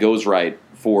everything goes right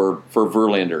for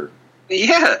Verlander.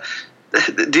 Yeah.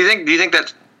 Do you think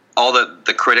that all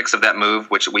the critics of that move,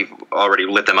 which we've already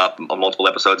lit them up on multiple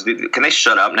episodes, can they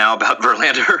shut up now about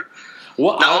Verlander?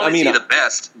 Well, Not only is he the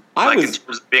best, in terms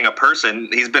of being a person,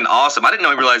 he's been awesome. I didn't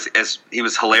realize he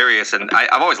was hilarious, and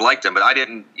I've always liked him, but I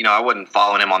wasn't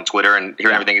following him on Twitter and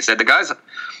hearing everything he said. The guy's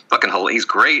fucking he's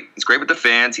great. He's great with the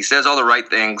fans. He says all the right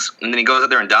things, and then he goes out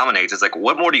there and dominates. It's like,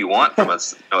 what more do you want from a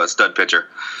stud pitcher?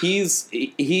 He's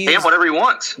whatever he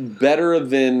wants. Better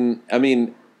than,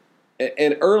 and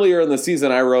earlier in the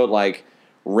season I wrote like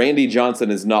Randy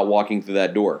Johnson is not walking through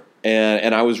that door.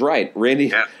 And I was right.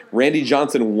 Randy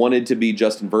Johnson wanted to be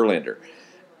Justin Verlander.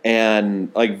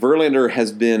 And like Verlander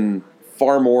has been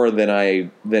far more than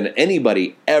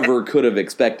anybody ever could have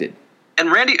expected.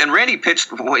 And Randy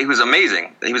pitched. Well, he was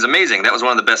amazing. That was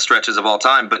one of the best stretches of all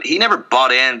time. But he never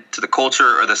bought into the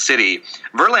culture or the city.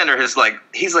 Verlander is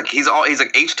he's like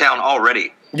H-Town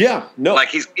already. Yeah, no. Like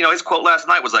his quote last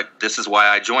night was like, "This is why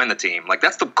I joined the team." Like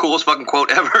that's the coolest fucking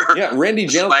quote ever. Yeah, Randy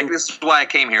Johnson. This is why I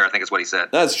came here. I think is what he said.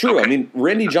 That's true. Okay. I mean,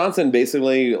 Randy Johnson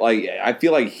basically, like, I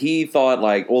feel like he thought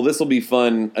like, well, this will be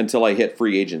fun until I hit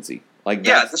free agency. Like,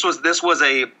 this was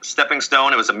a stepping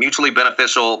stone. It was a mutually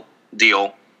beneficial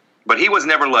deal, but he was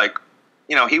never like,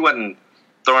 he wasn't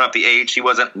throwing up the H. He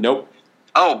wasn't. Nope.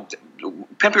 Oh,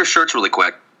 pimp your shirts really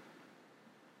quick.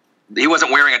 He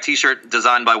wasn't wearing a T-shirt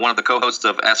designed by one of the co-hosts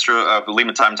of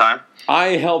Lehman Time.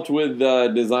 I helped with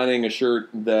designing a shirt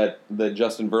that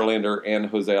Justin Verlander and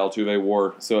Jose Altuve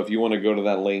wore. So if you want to go to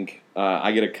that link,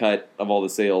 I get a cut of all the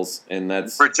sales, and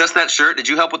that's for just that shirt. Did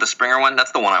you help with the Springer one?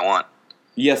 That's the one I want.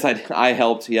 Yes, I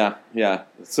helped. Yeah.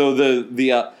 So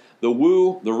the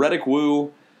Reddick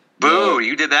Woo. Boo!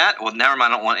 You did that? Well, never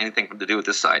mind. I don't want anything to do with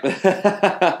this site.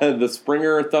 The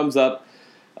Springer thumbs up.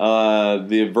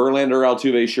 The Verlander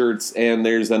Altuve shirts, and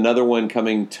there's another one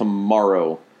coming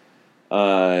tomorrow.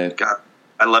 God,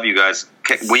 I love you guys.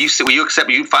 Will you accept?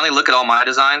 Will you finally look at all my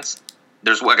designs?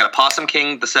 I got a Possum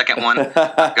King, the second one.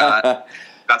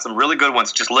 Got some really good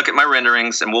ones. Just look at my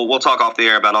renderings, and we'll talk off the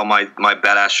air about all my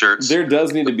badass shirts. There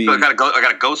does need to be. I got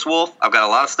a Ghost Wolf. I've got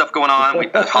a lot of stuff going on. We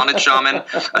got Haunted Shaman,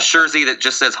 a jersey that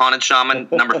just says Haunted Shaman,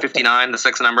 number 59, the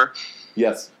sex number.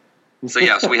 Yes. So we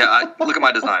look at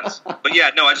my designs. But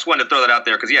yeah, no, I just wanted to throw that out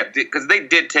there because they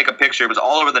did take a picture. It was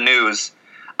all over the news.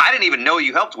 I didn't even know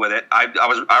you helped with it. I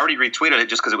already retweeted it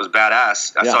just because it was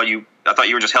badass. I saw you. I thought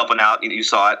you were just helping out. You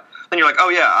saw it. Then you're like, oh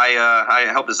yeah, I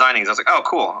helped designing. So I was like, oh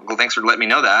cool. Well, thanks for letting me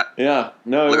know that. Yeah,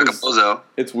 no, look like a bozo.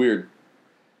 It's weird.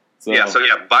 So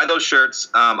buy those shirts.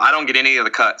 I don't get any of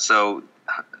the cut. So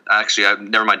actually,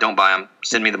 never mind. Don't buy them.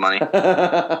 Send me the money. I'm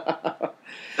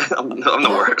the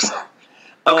worst.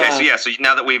 Okay, so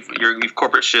now that we've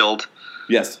corporate shilled.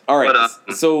 Yes. All right.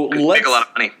 But, so let's make a lot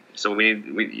of money. So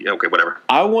okay, whatever.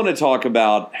 I want to talk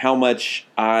about how much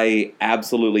I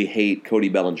absolutely hate Cody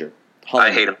Bellinger.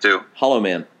 I hate him too. Hollow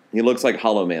Man. He looks like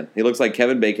Hollow Man. He looks like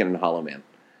Kevin Bacon and Hollow Man.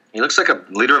 He looks like a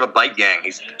leader of a bike gang.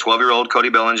 He's 12-year-old Cody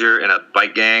Bellinger in a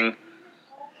bike gang.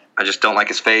 I just don't like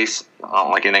his face. I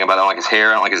don't like anything about it. I don't like his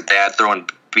hair. I don't like his dad throwing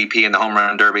BP in the home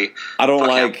run derby. I don't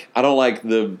like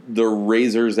the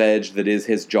razor's edge that is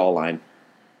his jawline.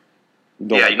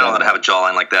 You're not allowed to have a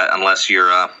jawline like that unless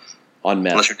you're on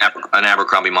meth. Unless you're an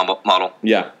Abercrombie model.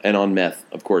 Yeah, and on meth,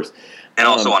 of course. And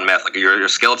also on meth. Like you're a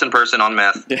skeleton person on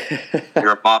meth.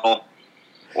 You're a model.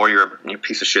 Or you're a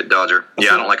piece of shit Dodger.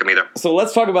 Yeah, I don't like him either. So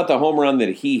let's talk about the home run that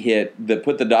he hit that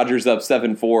put the Dodgers up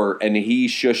 7-4, and he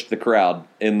shushed the crowd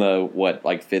in the,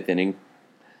 fifth inning?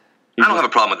 I don't have a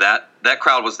problem with that. That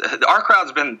crowd our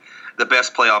crowd's been the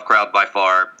best playoff crowd by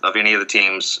far of any of the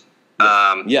teams.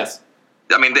 Yes.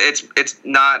 I mean, it's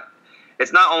not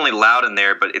only loud in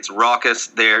there, but it's raucous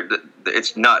there.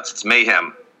 It's nuts. It's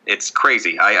mayhem. It's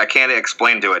crazy. I can't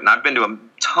explain to it. And I've been to a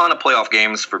ton of playoff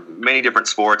games for many different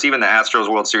sports, even the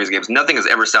Astros World Series games. Nothing has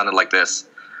ever sounded like this.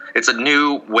 It's a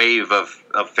new wave of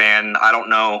fan. I don't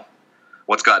know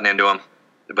what's gotten into them.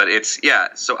 But it's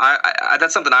So I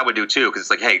that's something I would do too, because it's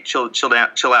like, hey, chill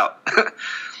out.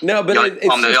 No, but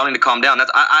y'all need to calm down.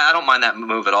 I don't mind that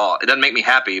move at all. It doesn't make me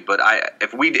happy, but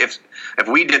if we did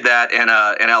that in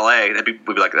LA, we'd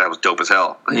be like, that was dope as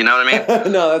hell. You know what I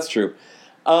mean? No, that's true.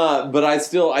 But I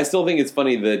still think it's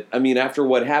funny that, I mean, after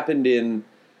what happened in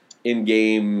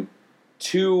game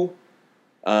 2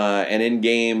 and in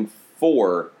game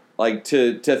 4, like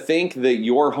to think that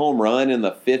your home run in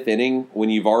the 5th inning, when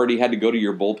you've already had to go to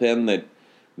your bullpen that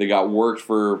they got worked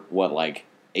for what, like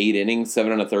 8 innings,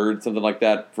 7 1/3, something like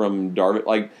that from Darvish,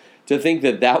 like to think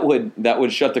that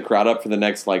would shut the crowd up for the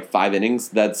next like 5 innings.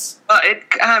 That's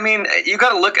I mean, you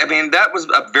got to look. I mean, that was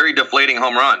a very deflating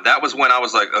home run. That was when I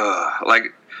was like, ugh, like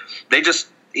he just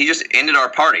ended our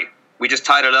party. We just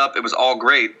tied it up. It was all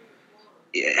great.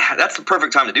 Yeah, that's the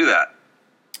perfect time to do that.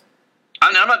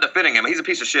 I'm not defending him. He's a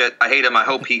piece of shit. I hate him. I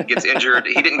hope he gets injured.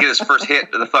 He didn't get his first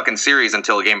hit of the fucking series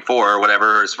until game 4 or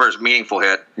whatever, or his first meaningful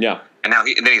hit. Yeah. And now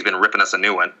then he's been ripping us a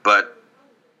new one. But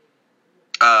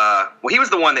he was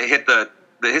the one that hit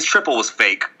his triple was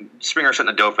fake. Springer shouldn't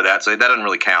have dove for that, so that doesn't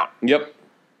really count. Yep.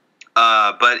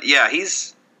 But yeah,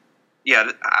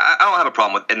 I don't have a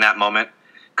problem with in that moment.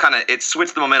 Kind of, it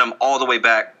switched the momentum all the way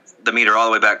back, the meter all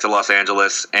the way back to Los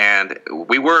Angeles, and it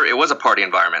was a party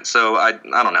environment. So I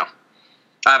don't know.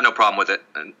 I have no problem with it.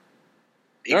 And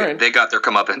they got their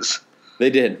comeuppance.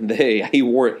 They did. He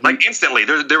wore it. Like instantly.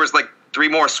 There was like 3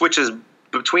 more switches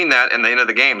between that and the end of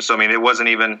the game. So I mean, it wasn't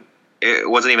even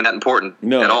that important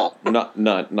at all. Not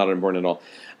important at all.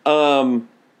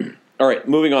 All right,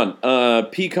 moving on.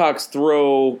 Peacock's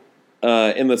throw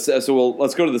in the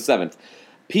let's go to the 7th.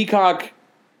 Peacock.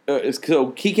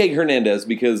 So Kike Hernandez,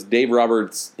 because Dave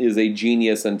Roberts is a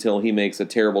genius until he makes a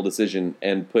terrible decision,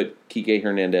 and put Kike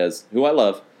Hernandez, who I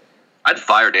love. I'd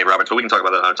fire Dave Roberts, but we can talk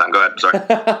about that another time. Go ahead. Sorry.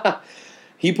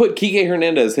 He put Kike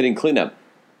Hernandez hitting cleanup,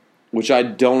 which I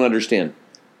don't understand.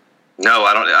 No,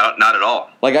 I don't. Not at all.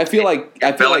 Like I feel like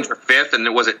for 5th,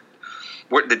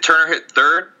 and did Turner hit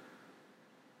 3rd?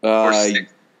 Or 6th?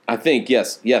 I think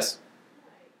yes.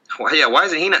 Well, yeah. Why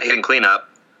isn't he not hitting cleanup?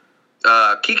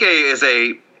 Kike is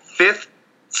a 5th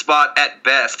spot at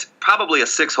best, probably a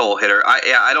 6-hole hitter.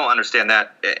 I don't understand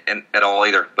that at all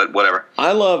either, but whatever.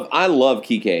 I love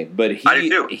Kike, but I do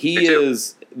too. He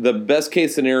is the best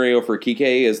case scenario for Kike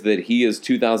is that he is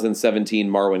 2017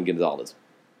 Marwin Gonzalez.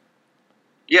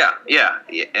 Yeah.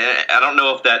 I don't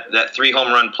know if that 3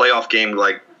 home run playoff game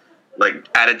like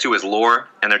added to his lore,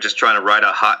 and they're just trying to ride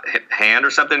a hot hand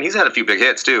or something. He's had a few big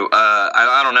hits too.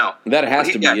 I don't know. That has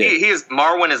to be it.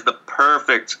 Marwin is the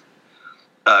perfect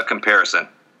comparison.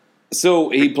 So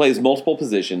he plays multiple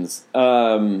positions,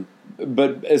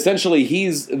 but essentially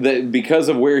because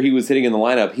of where he was hitting in the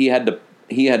lineup, he had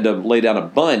to lay down a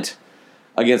bunt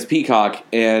against Peacock,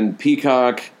 and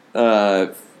Peacock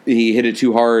he hit it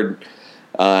too hard.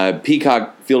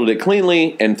 Peacock fielded it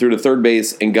cleanly and threw to third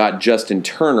base and got Justin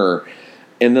Turner.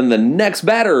 And then the next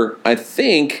batter, I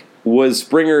think, was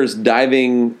Springer's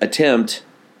diving attempt.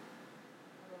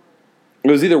 It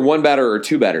was either one batter or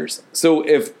 2 batters. So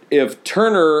if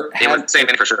Turner had, same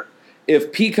thing for sure.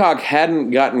 If Peacock hadn't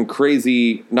gotten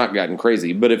crazy, not gotten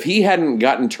crazy, but if he hadn't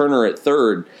gotten Turner at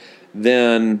 3rd,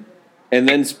 then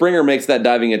Springer makes that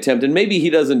diving attempt, and maybe he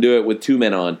doesn't do it with 2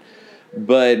 men on,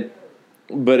 but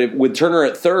with Turner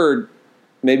at 3rd,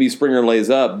 maybe Springer lays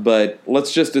up. But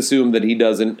let's just assume that he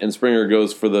doesn't, and Springer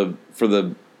goes for the.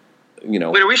 Wait,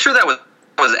 are we sure that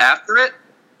was after it?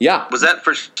 Yeah. Was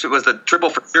the triple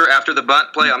for sure after the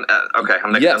bunt play? Okay.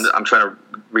 I'm trying to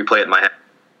replay it in my head.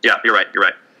 Yeah, you're right.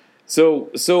 So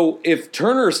if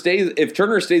Turner stays at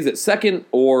 2nd,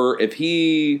 or if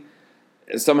he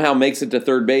somehow makes it to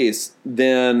third base,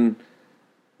 then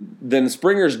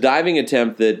Springer's diving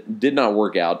attempt that did not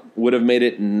work out would have made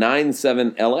it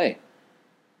 9-7 LA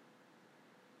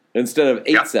instead of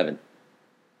 8-7.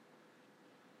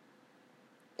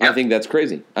 I think that's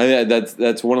crazy.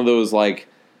 That's one of those like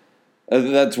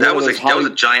that was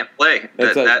a giant play.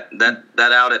 That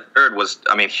out at 3rd was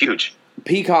huge.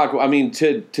 Peacock,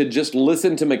 to just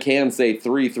listen to McCann say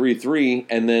 3-3-3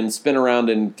 and then spin around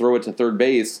and throw it to third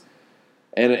base.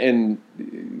 And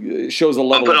shows a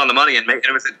level. I'll put it on the money, and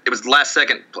it was last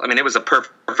second. It was a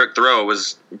perfect throw.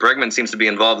 Bregman seems to be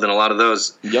involved in a lot of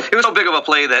those. Yep. It was so big of a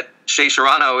play that Shea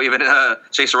Serrano even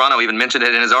mentioned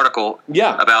it in his article.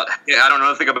 Yeah. About I don't know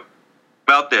anything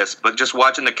about this, but just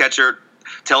watching the catcher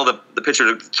tell the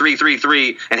pitcher to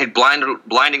 3-3-3 and hit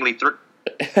blindingly through.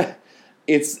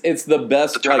 It's the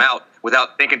best. To turn him out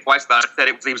without thinking twice about it.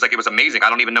 It seems like it was amazing. I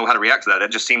don't even know how to react to that.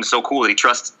 It just seems so cool that he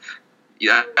trusts.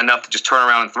 enough to just turn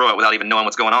around and throw it without even knowing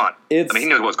what's going on. He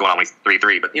knew what was going on when he's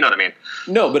 3-3, but you know what I mean.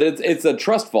 No, but it's a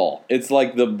trust fall. It's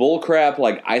like the bullcrap,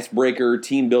 like icebreaker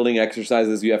team building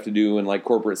exercises you have to do in like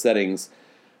corporate settings,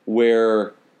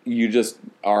 where you just,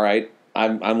 all right,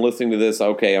 I'm listening to this.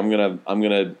 Okay, I'm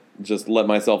gonna just let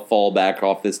myself fall back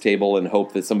off this table and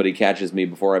hope that somebody catches me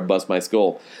before I bust my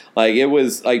skull. Like, it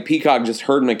was like Peacock just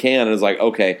heard McCann and was like,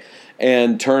 okay,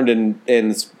 and turned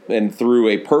and threw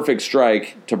a perfect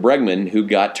strike to Bregman, who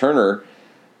got Turner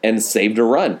and saved a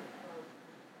run.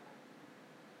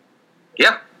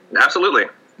 Yeah, absolutely.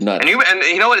 Nuts. And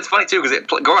you know what? It's funny too, because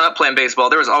growing up playing baseball,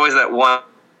 there was always that one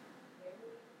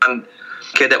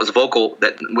kid that was vocal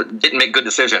that didn't make good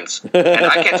decisions. And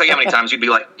I can't tell you how many times I'd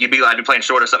be playing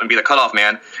short or something, be the cutoff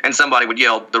man, and somebody would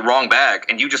yell the wrong bag,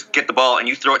 and you just get the ball and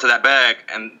you throw it to that bag,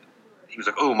 and he was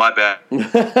like, "Oh, my bad."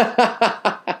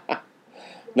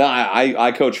 No,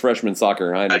 I coach freshman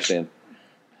soccer. I understand.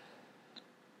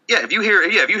 Yeah, if you hear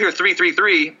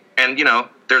 3-3-3, and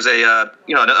there's a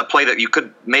play that you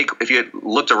could make if you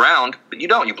looked around, but you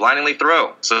don't. You blindly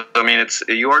throw. So I mean,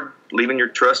 you are leaving your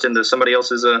trust into somebody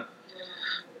else's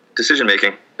decision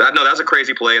making. No, that was a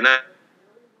crazy play, and that.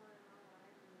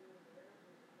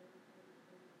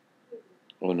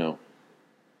 Oh no.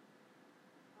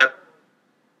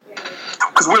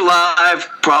 Because we're live,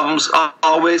 problems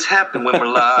always happen when we're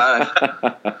live.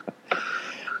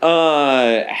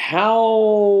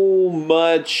 How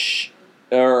much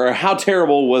or how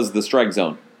terrible was the strike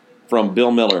zone from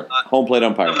Bill Miller, home plate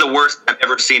umpire? One of the worst I've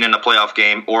ever seen in a playoff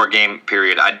game or a game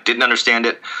period. I didn't understand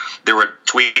it. There were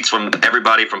tweets from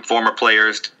everybody, from former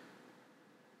players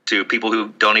to people who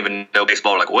don't even know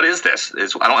baseball, like, what is this?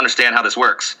 I don't understand how this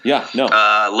works. Yeah, no.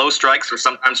 Low strikes are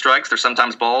sometimes strikes. They're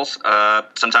sometimes balls.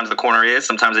 Sometimes the corner is.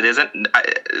 Sometimes it isn't.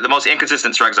 The most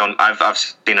inconsistent strike zone I've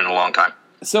seen in a long time.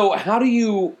 So how do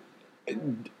you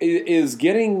 – is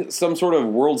getting some sort of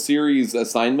World Series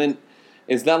assignment,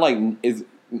 is that like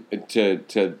 –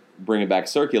 to bring it back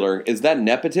circular, is that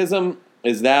nepotism?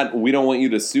 Is that we don't want you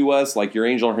to sue us like you're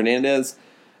Angel Hernandez –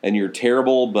 and you're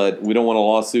terrible, but we don't want a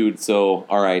lawsuit, so,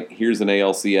 all right, here's an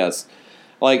ALCS.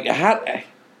 Like, how... I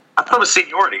thought it was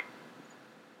seniority.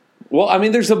 Well, I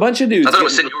mean, there's a bunch of dudes... I thought it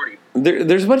was seniority.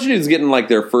 There's a bunch of dudes getting, like,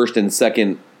 their first and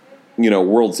second,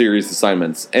 World Series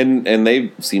assignments, and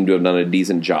they seem to have done a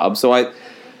decent job. So, I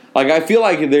feel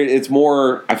like it's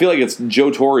more... I feel like it's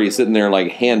Joe Torre sitting there,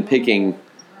 like, hand-picking,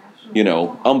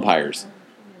 umpires.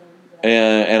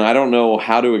 And I don't know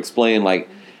how to explain, like...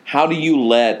 How do you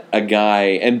let a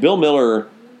guy, and Bill Miller,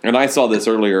 and I saw this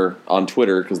earlier on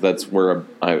Twitter because that's where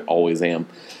I always am,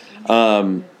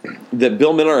 that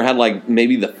Bill Miller had like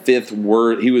maybe the fifth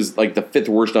worst, he was like the fifth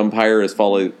worst umpire as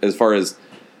far as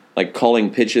like calling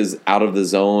pitches out of the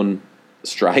zone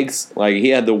strikes. Like he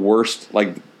had the worst,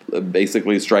 like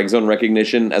basically strike zone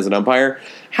recognition as an umpire.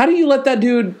 How do you let that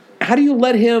dude, how do you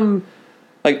let him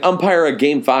like umpire a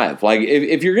game 5? Like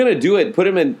if you're gonna do it, put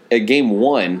him in a game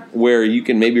 1 where you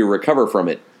can maybe recover from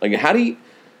it. Like how does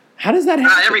that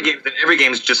happen? Every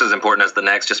game is just as important as the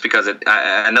next. Just because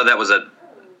I know that was a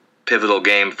pivotal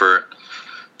game for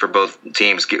both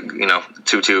teams.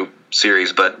 2-2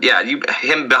 series, but yeah,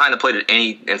 him behind the plate at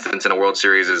any instance in a World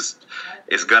Series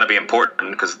is gonna be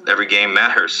important because every game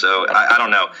matters. So I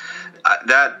don't know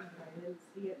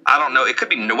I don't know. It could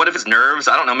be. What if it's nerves?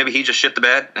 I don't know. Maybe he just shit the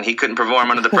bed and he couldn't perform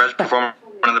under the pressure.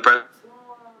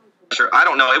 I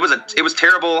don't know. It was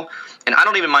terrible, and I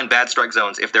don't even mind bad strike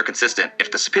zones if they're consistent.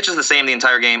 If the pitch is the same the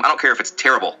entire game, I don't care if it's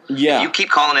terrible. Yeah. If you keep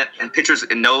calling it, and pitchers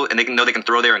know they can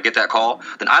throw there and get that call,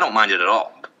 then I don't mind it at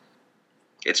all.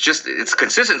 It's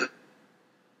consistent.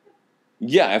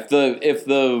 Yeah. If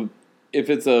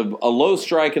it's a low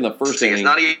strike in the first inning, it's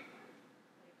not even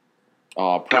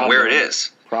where it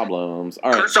is. Problems.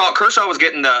 All right. Kershaw was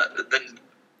getting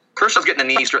Kershaw's getting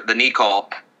the knee call,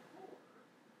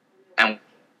 and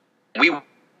we were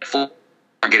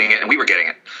getting it, and we were getting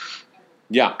it.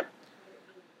 Yeah.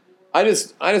 I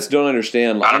just don't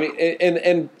understand. I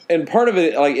mean, and part of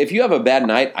it, like if you have a bad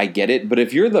night, I get it. But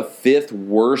if you're the 5th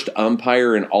worst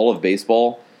umpire in all of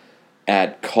baseball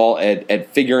at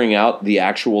figuring out the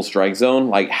actual strike zone,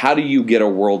 like how do you get a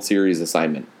World Series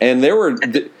assignment? And there were.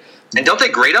 And don't they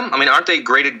grade them? I mean, aren't they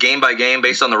graded game by game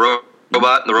based on the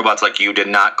robot? The robot's like, you did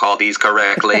not call these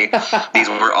correctly. These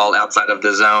were all outside of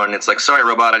the zone. It's like, sorry,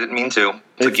 robot, I didn't mean to.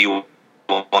 It's like, you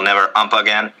will never ump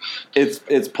again.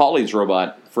 It's Paulie's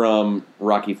robot from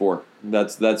Rocky IV.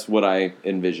 That's what I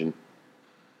envision.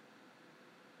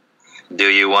 Do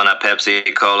you want a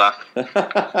Pepsi Cola?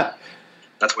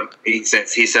 That's what he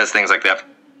says. He says things like that.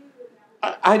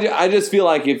 I just feel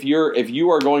like if you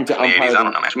are going to umpire, I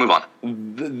don't know, man. Move on.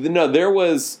 No, there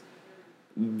was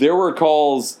there were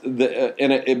calls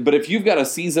that, but if you've got a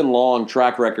season-long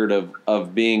track record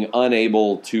of being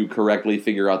unable to correctly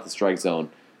figure out the strike zone,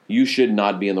 you should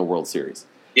not be in the World Series.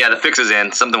 Yeah, the fix is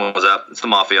in. Something was up. It's the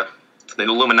Mafia. It's the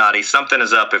Illuminati. Something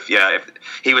is up. If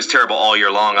he was terrible all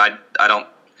year long, I'm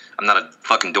not a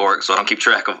fucking dork, so I don't keep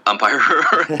track of umpire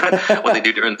what they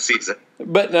do during the season.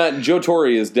 But Joe Torre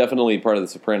is definitely part of The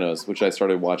Sopranos, which I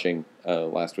started watching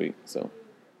last week. So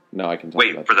now I can talk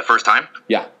about Wait, for the first time?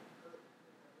 Yeah.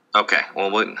 Okay.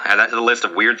 Well, we'll add that to the list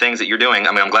of weird things that you're doing.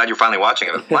 I mean, I'm glad you're finally watching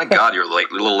it. My God, you're late,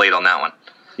 a little late on that one.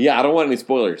 Yeah, I don't want any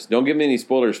spoilers. Don't give me any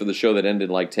spoilers for the show that ended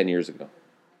like 10 years ago.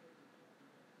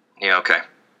 Yeah, okay.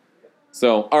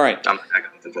 So, all right. I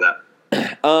got nothing for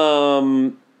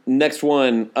that. Next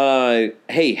one.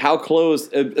 Hey, how close?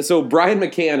 So Brian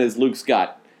McCann is Luke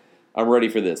Scott. I'm ready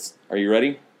for this. Are you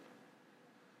ready?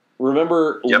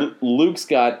 Remember, Yep. Luke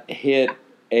Scott hit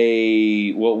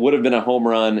what would have been a home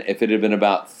run if it had been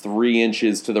about 3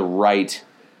 inches to the right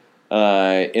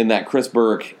in that Chris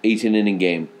Burke 18-inning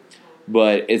game.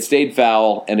 But it stayed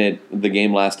foul, and the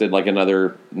game lasted like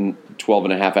another 12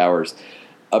 and a half hours.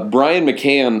 Brian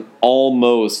McCann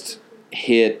almost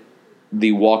hit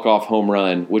the walk-off home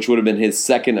run, which would have been his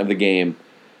second of the game,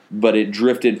 but it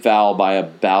drifted foul by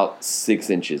about 6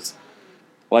 inches.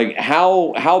 Like,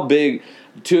 how big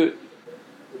to...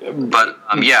 But,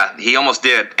 yeah, he almost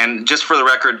did. And just for the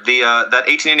record, that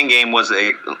 18-inning game was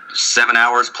 7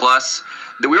 hours plus.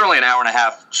 We were only an hour and a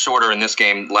half shorter in this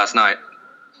game last night.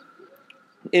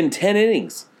 In 10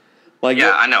 innings. Like,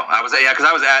 yeah, I know. Because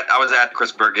I was at the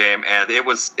Chris Burke game, and it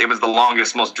was the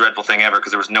longest, most dreadful thing ever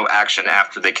because there was no action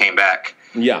after they came back.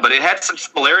 Yeah. But it had some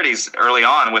similarities early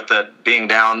on with the being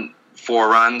down 4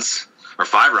 runs or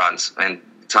 5 runs and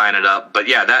tying it up. But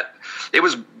yeah, it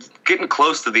was getting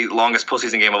close to the longest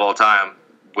postseason game of all time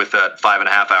with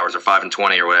 5.5 hours or 5 and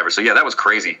 20 or whatever. So yeah, that was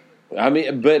crazy. I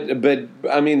mean, but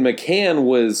McCann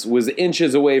was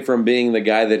inches away from being the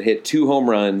guy that hit 2 home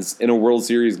runs in a World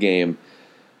Series game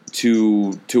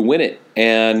to win it.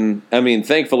 And I mean,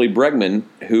 thankfully Bregman,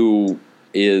 who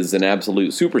is an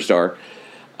absolute superstar,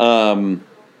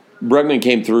 Bregman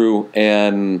came through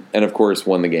and of course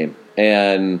won the game.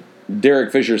 And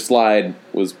Derek Fisher's slide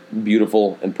was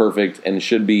beautiful and perfect and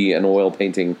should be an oil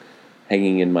painting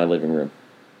hanging in my living room.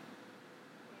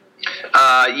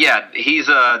 Yeah,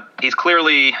 he's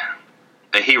clearly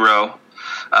a hero.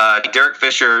 Derek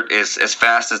Fisher is as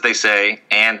fast as they say,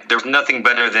 and there's nothing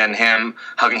better than him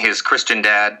hugging his Christian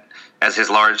dad as his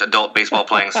large adult baseball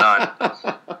playing son.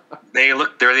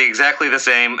 They're exactly the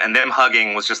same, and them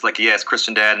hugging was just like, yes,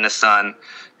 Christian dad and his son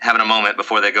having a moment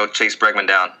before they go chase Bregman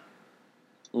down.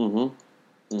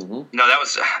 Mm-hmm. Mm-hmm. No,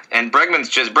 and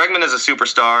Bregman is a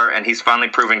superstar, and he's finally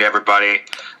proving to everybody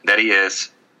that he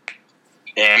is.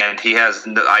 And he has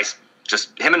the ice.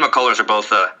 Just him and McCullers are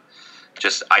both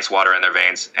just ice water in their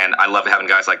veins, and I love having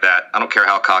guys like that. I don't care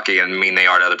how cocky and mean they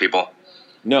are to other people.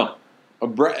 No,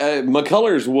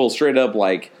 McCullers will straight up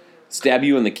like stab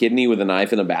you in the kidney with a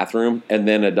knife in the bathroom, and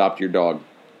then adopt your dog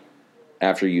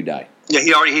after you die. Yeah,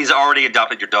 he's already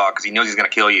adopted your dog because he knows he's going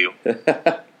to kill you.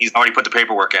 He's already put the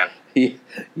paperwork in.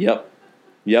 Yep.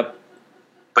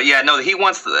 But yeah, no, he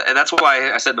wants. And that's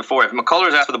why I said before, if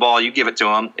McCullers asks for the ball, you give it to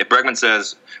him. If Bregman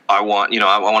says, "I want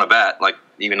a bat," like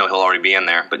even though he'll already be in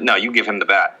there, but no, you give him the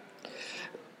bat.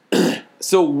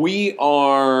 So we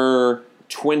are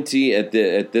 20 at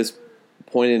this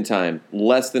point in time,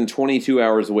 less than 22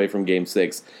 hours away from Game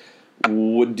 6.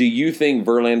 Do you think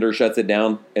Verlander shuts it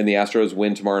down and the Astros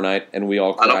win tomorrow night and we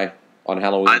all cry on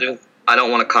Halloween? I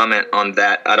don't want to comment on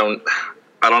that. I don't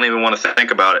even want to think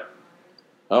about it.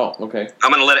 Oh, okay.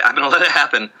 I'm gonna let it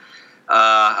happen.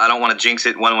 I don't want to jinx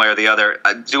it one way or the other.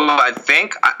 I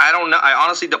don't know. I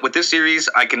honestly, with this series,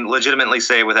 I can legitimately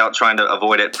say, without trying to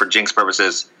avoid it for jinx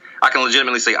purposes, I can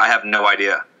legitimately say I have no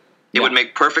idea. It would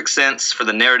make perfect sense for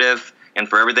the narrative and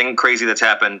for everything crazy that's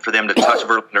happened for them to touch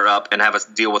Verlander up and have us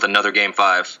deal with another Game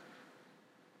 5.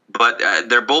 But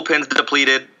their bullpen's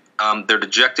depleted. They're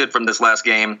dejected from this last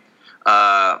game.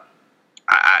 I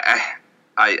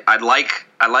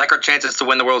like our chances to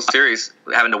win the World Series,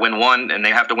 having to win 1 and they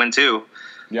have to win 2.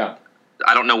 Yeah.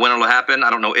 I don't know when it'll happen. I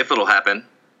don't know if it'll happen.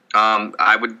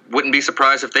 I wouldn't be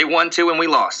surprised if they won 2 and we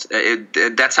lost.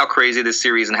 That's how crazy this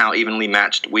series and how evenly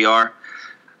matched we are.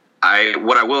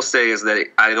 What I will say is that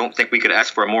I don't think we could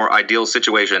ask for a more ideal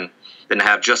situation than to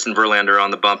have Justin Verlander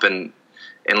on the bump in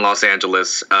Los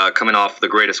Angeles, coming off the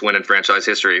greatest win in franchise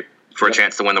history for a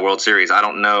chance to win the World Series. I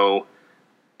don't know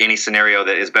any scenario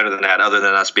that is better than that other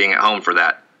than us being at home for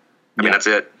that. I mean, that's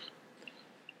it.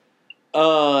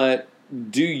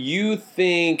 Do you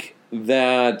think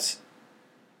that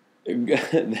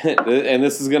and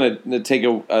this is going to take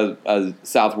a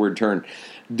southward turn.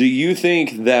 Do you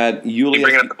think that You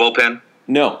bringing up the bullpen?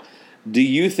 No. Do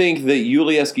you think that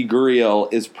Yulieski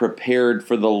Gurriel is prepared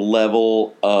for the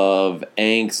level of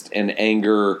angst and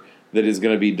anger that is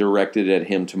going to be directed at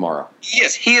him tomorrow?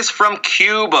 Yes, he is from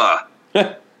Cuba.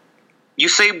 You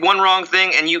say one wrong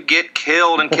thing and you get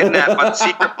killed and kidnapped by the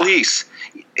secret police.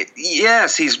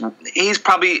 Yes, he's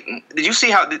probably. Did you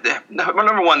see how?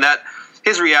 Number one, that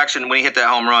his reaction when he hit that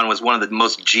home run was one of the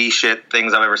most G shit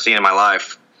things I've ever seen in my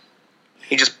life.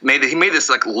 He just made this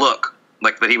like look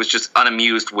like that he was just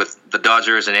unamused with the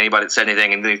Dodgers and anybody that said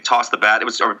anything, and then he tossed the bat. It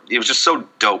was just so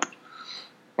dope.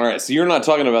 All right, so you're not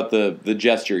talking about the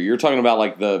gesture. You're talking about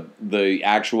like the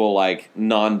actual like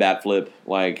non-bat flip,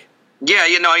 like. Yeah,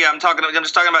 I'm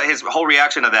just talking about his whole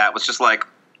reaction to that was just like,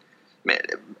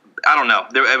 I don't know.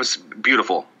 It was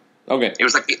beautiful. Okay. It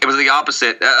was the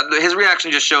opposite. His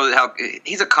reaction just showed how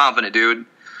he's a confident dude.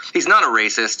 He's not a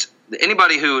racist.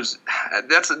 Anybody who's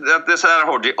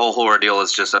that whole ordeal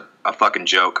is just a fucking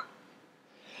joke.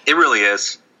 It really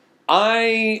is.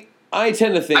 I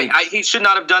tend to think he should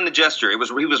not have done the gesture. He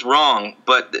was wrong,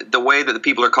 but the way that the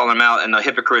people are calling him out and the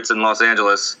hypocrites in Los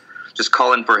Angeles just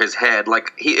calling for his head,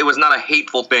 like it was not a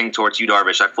hateful thing towards Yu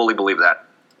Darvish. I fully believe that.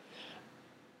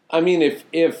 I mean,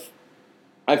 if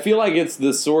I feel like it's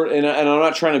the sort, and I'm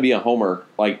not trying to be a homer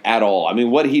like at all. I mean,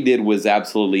 what he did was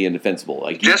absolutely indefensible.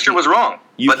 Like gesture was wrong,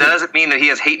 but that doesn't mean that he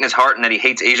has hate in his heart and that he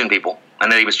hates Asian people and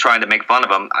that he was trying to make fun of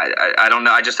them. I don't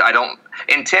know. I don't.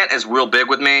 Intent is real big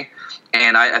with me,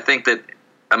 and I think that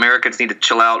Americans need to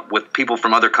chill out with people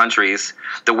from other countries.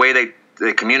 The way they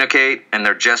communicate and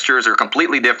their gestures are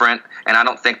completely different, and I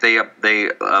don't think they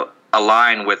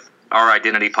align with our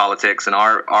identity politics and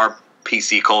our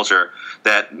PC culture.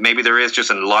 That maybe there is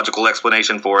just a logical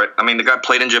explanation for it. I mean, the guy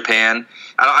played in Japan.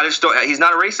 I just don't. He's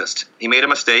not a racist. He made a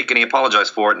mistake and he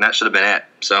apologized for it, and that should have been it.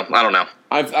 So I don't know.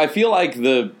 I feel like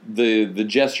the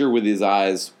gesture with his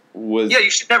eyes was. Yeah,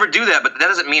 you should never do that, but that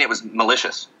doesn't mean it was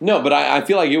malicious. No, but I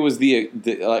feel like it was the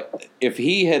if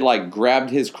he had like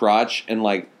grabbed his crotch and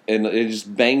it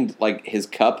just banged like his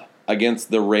cup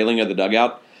against the railing of the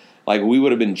dugout, like we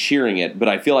would have been cheering it. But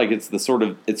I feel like it's sort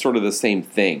of the same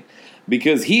thing,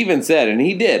 because he even said, and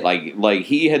he did, like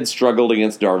he had struggled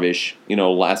against Darvish,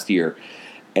 last year,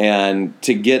 and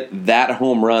to get that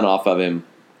home run off of him,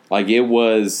 like it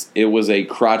was a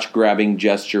crotch grabbing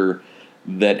gesture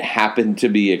that happened to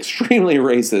be extremely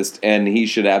racist, and he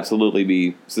should absolutely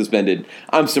be suspended.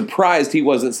 I'm surprised he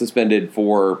wasn't suspended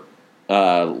for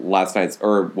last night's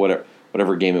or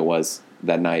whatever game it was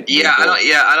that night. Yeah,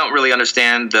 I don't really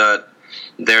understand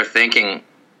their thinking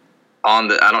on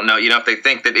the. I don't know. If they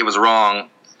think that it was wrong,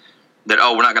 that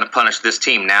we're not going to punish this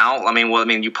team now. I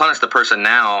mean, you punish the person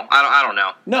now. I don't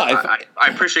know. No, I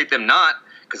appreciate them not,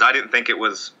 because I didn't think it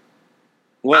was.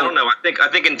 Well, I don't know. I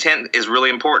think intent is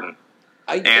really important.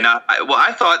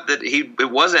 I thought that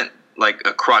it wasn't like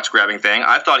a crotch grabbing thing.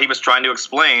 I thought he was trying to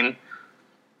explain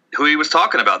who he was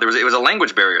talking about. It was a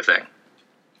language barrier thing.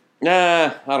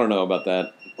 Nah, I don't know about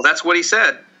that. Well, that's what he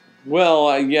said.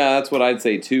 Well, yeah, that's what I'd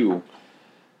say too.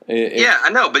 Yeah, I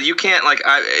know, but you can't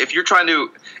if you're trying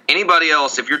to anybody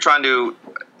else. If you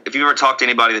ever talk to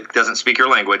anybody that doesn't speak your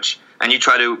language and you're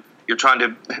trying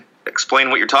to explain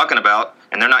what you're talking about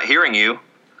and they're not hearing you.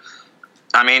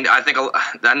 I mean,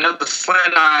 I know the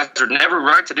slant eyes are never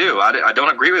right to do. I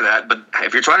don't agree with that. But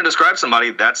if you're trying to describe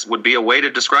somebody, that would be a way to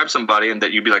describe somebody, and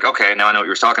that you'd be like, okay, now I know what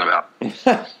you're talking about.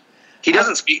 He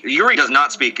doesn't speak. Yuri does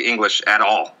not speak English at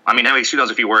all. I mean, he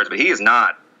knows a few words, but he is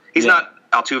not. He's not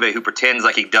Altuve, who pretends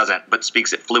like he doesn't, but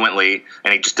speaks it fluently,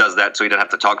 and he just does that so he doesn't have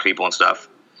to talk to people and stuff.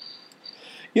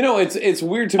 It's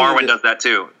weird to me. Marwin does that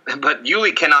too, but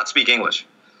Yuli cannot speak English.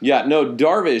 Yeah, no,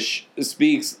 Darvish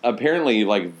speaks apparently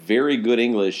very good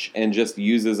English and just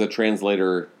uses a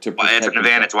translator to protect it's an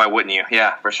advantage. Why wouldn't you?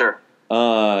 Yeah, for sure.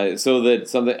 So that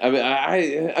something.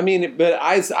 But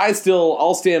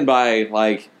I'll stand by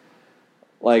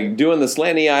doing the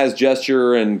slanty eyes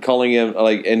gesture and calling him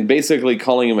and basically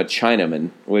calling him a Chinaman,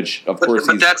 which of course.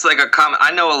 But that's like a common.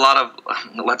 I know a lot of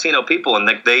Latino people, and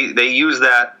they use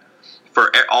that for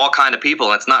all kind of people,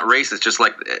 and it's not racist. Just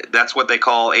like that's what they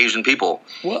call Asian people.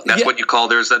 Well, that's what you call.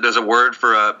 There's a word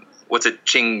for what's it?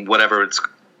 Whatever it's.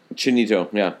 Chinito,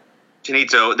 yeah.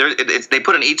 Chinito. They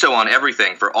put an ito on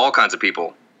everything for all kinds of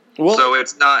people. Well, so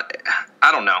it's not.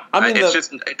 I don't know.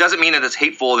 It doesn't mean that it's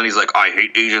hateful. And he's like, I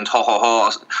hate Asians. Ha ha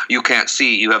ha. You can't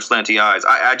see. You have slanty eyes.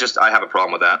 I have a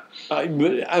problem with that.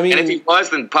 And if he was,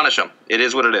 then punish him. It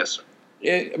is what it is.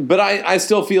 But I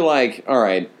still feel like, all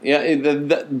right, yeah,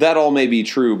 that all may be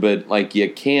true, but like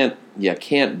you can't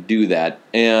do that.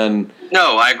 And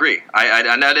no, I agree. I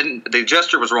didn't. The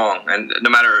gesture was wrong, and no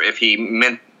matter if he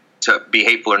meant to be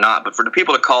hateful or not, but for the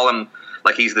people to call him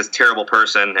like he's this terrible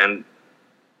person, and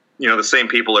the same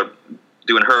people are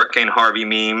doing Hurricane Harvey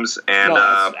memes and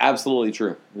that's absolutely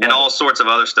true, and all sorts of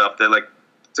other stuff. That like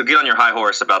to get on your high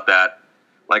horse about that.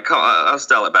 Like, I'll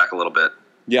dial it back a little bit.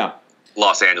 Yeah.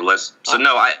 Los Angeles. So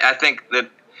no, I think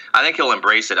he'll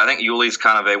embrace it. I think Yuli's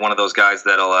kind of one of those guys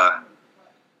that'll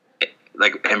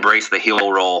like embrace the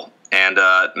heel role and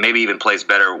maybe even plays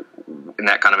better in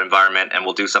that kind of environment and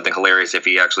will do something hilarious if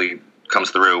he actually comes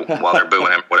through while they're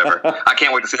booing him, whatever. I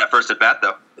can't wait to see that first at bat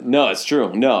though. No, it's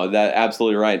true. No, that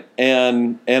absolutely right.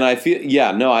 And I feel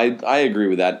I agree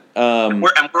with that.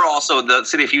 We're also the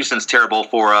city of Houston's terrible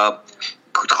for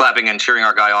clapping and cheering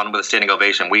our guy on with a standing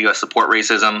ovation. We support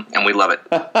racism and we love it.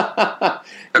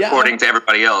 According to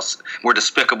everybody else, we're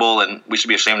despicable and we should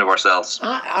be ashamed of ourselves.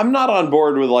 I'm not on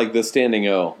board with like the standing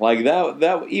O. Like that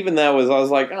was I was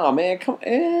like, oh man, come,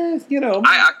 I kind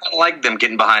of like them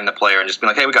getting behind the player and just being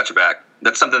like, hey, we got your back.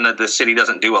 That's something that the city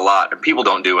doesn't do a lot, and people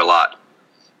don't do a lot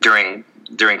during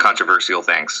controversial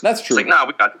things. That's true. It's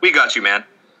like, no, we got you, man.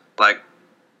 Like,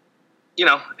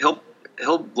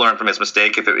 he'll learn from his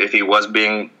mistake if he was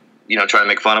being, trying to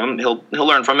make fun of him. He'll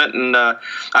learn from it, and I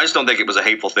just don't think it was a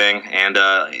hateful thing, and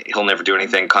he'll never do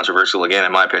anything controversial again,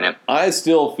 in my opinion. I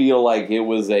still feel like it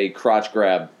was a crotch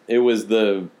grab. It was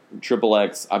the Triple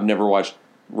X. I've never watched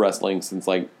wrestling since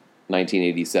like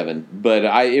 1987, but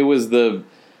it was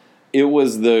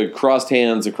the crossed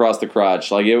hands across the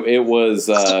crotch. Like it was.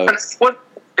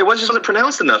 It wasn't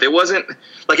pronounced enough. It wasn't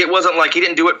like he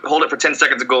didn't do it, hold it for 10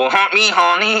 seconds and go, haunt me,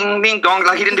 honey, ding dong.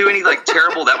 Like he didn't do any like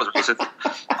terrible. That was racist.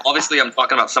 Obviously, I'm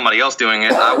talking about somebody else doing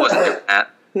it. I wasn't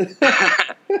doing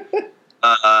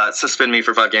that. Suspend me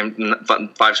for 5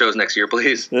 shows next year,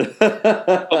 please. But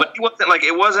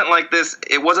it wasn't like this.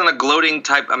 It wasn't a gloating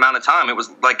type amount of time. It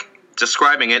was like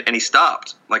describing it, and he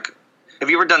stopped. Like, have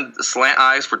you ever done slant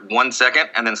eyes for 1 second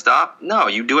and then stop? No,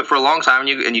 you do it for a long time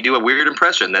and you do a weird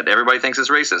impression that everybody thinks is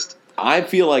racist. I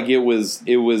feel like it was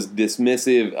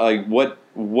dismissive. Like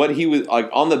what he was like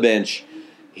on the bench,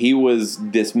 he was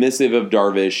dismissive of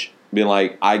Darvish, being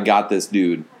like, "I got this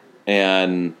dude,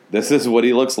 and this is what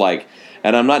he looks like."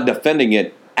 And I'm not defending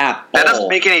it at all. That doesn't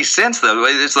make any sense though.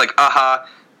 It's like, I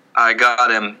got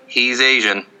him. He's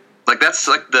Asian. Like that's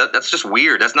just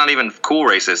weird. That's not even cool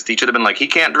racist. He should have been like, he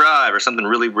can't drive or something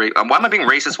really. Why am I being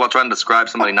racist while trying to describe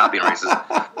somebody not being racist?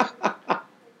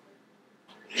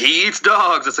 He eats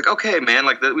dogs. It's like, okay, man.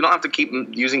 Like we don't have to keep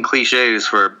using cliches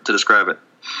to describe it.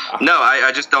 No,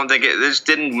 I just don't think it. This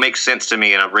didn't make sense to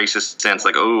me in a racist sense.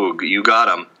 Like, oh, you got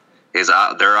him.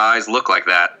 Their eyes look like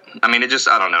that. I mean, I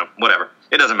don't know. Whatever.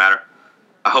 It doesn't matter.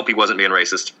 I hope he wasn't being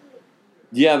racist.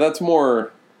 Yeah, that's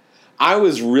more. I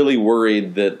was really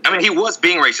worried that. I mean, he was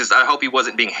being racist. I hope he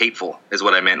wasn't being hateful, is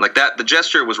what I meant. Like that, the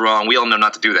gesture was wrong. We all know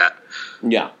not to do that.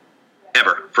 Yeah.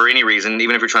 Ever. For any reason,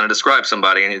 even if you're trying to describe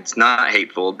somebody and it's not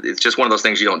hateful, it's just one of those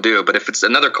things you don't do. But if it's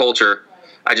another culture,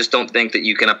 I just don't think that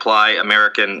you can apply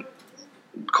American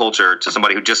culture to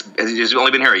somebody who just has only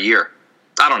been here a year.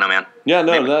 I don't know, man. Yeah,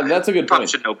 no, that's a good probably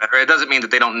point. Should know better. It doesn't mean that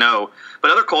they don't know.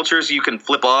 But other cultures, you can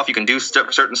flip off. You can do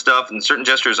certain stuff, and certain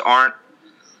gestures aren't.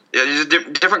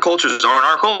 Different cultures aren't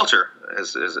our culture,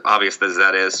 as obvious as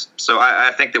that is. So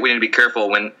I think that we need to be careful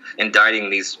when indicting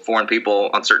these foreign people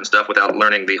on certain stuff without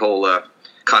learning the whole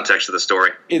context of the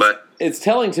story. It's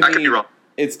telling to me. I could be wrong.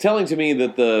 It's telling to me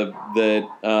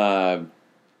that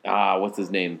what's his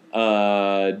name?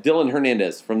 Dylan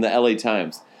Hernandez from the LA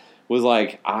Times was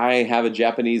like, I have a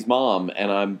Japanese mom,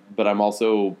 but I'm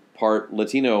also part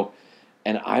Latino.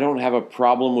 And I don't have a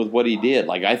problem with what he did.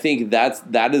 Like, I think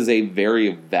that is a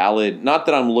very valid. Not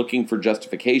that I'm looking for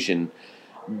justification,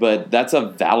 but that's a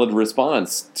valid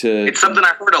response to. It's something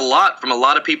I heard a lot from a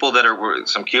lot of people that are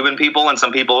some Cuban people and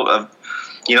some people of,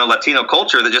 Latino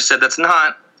culture that just said that's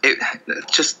not it.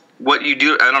 Just what you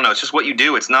do. I don't know. It's just what you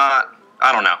do. It's not.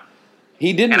 I don't know.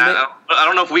 He didn't. And I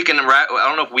don't know if we can. I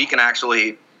don't know if we can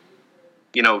actually,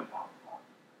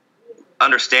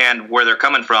 understand where they're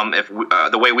coming from if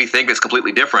the way we think is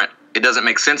completely different. It doesn't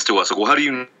make sense to us. Like, well, how do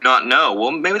you not know? Well,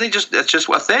 maybe it's just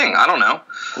a thing. I don't know.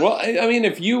 Well, I mean,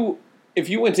 if you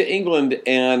went to England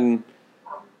and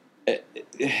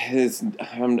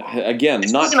again,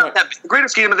 the greater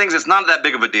scheme of things, it's not that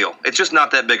big of a deal. It's just not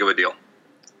that big of a deal.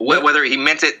 Whether he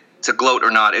meant it to gloat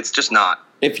or not, it's just not.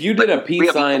 If you did a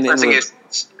peace sign,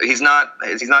 he's not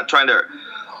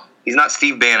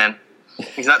Steve Bannon.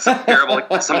 He's not some terrible,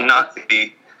 some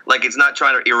Nazi. Like, it's not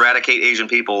trying to eradicate Asian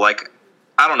people. Like,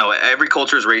 I don't know. Every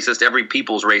culture is racist. Every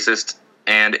people's racist.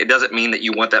 And it doesn't mean that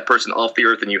you want that person off the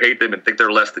earth and you hate them and think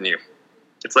they're less than you.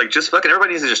 It's like, just fucking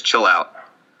everybody needs to just chill out.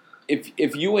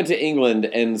 If you went to England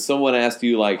and someone asked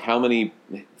you, like, how many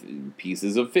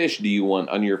pieces of fish do you want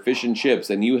on your fish and chips,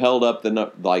 and you held up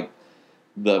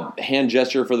the hand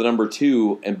gesture for the number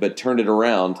 2 but turned it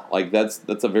around, like, that's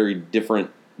a very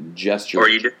different gesture. Or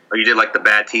you did like the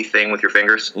bad teeth thing with your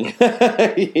fingers.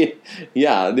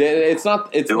 Yeah, it's not.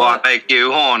 It's do not, I make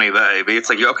you horny, baby? It's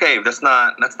like, okay, that's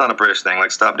not a British thing.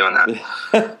 Like, stop doing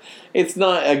that. It's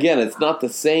not. Again, it's not the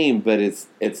same, but it's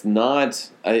not.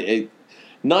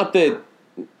 Not that.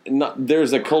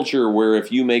 There's a culture where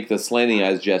if you make the slanty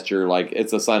eyes gesture, like,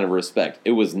 it's a sign of respect.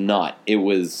 It was not. It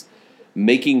was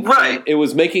making fun, right. It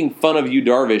was making fun of you,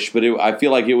 Darvish, but I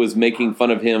feel like it was making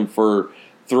fun of him for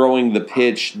throwing the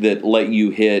pitch that let you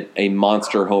hit a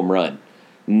monster home run,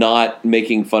 not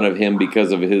making fun of him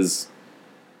because of his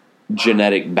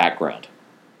genetic background.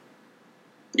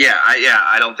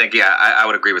 I don't think. I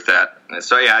would agree with that.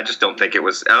 So I just don't think it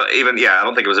was I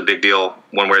don't think it was a big deal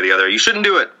one way or the other. You shouldn't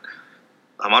do it.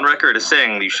 I'm on record as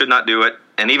saying you should not do it.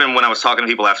 And even when I was talking to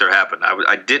people after it happened,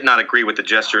 I did not agree with the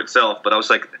gesture itself. But I was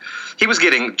like, he was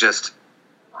getting just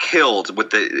killed with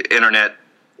the internet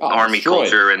army destroyed.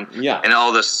 culture and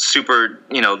all the super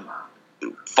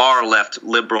far left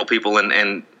liberal people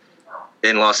in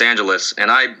Los Angeles.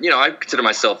 And I consider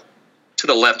myself to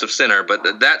the left of center,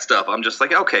 but that stuff, I'm just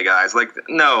like, okay, guys, like,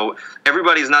 no,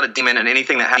 everybody's not a demon, and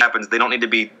anything that happens, they don't need to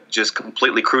be just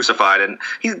completely crucified. And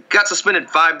he got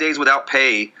suspended 5 days without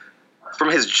pay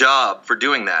from his job for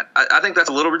doing that. I think that's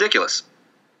a little ridiculous.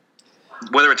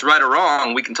 Whether it's right or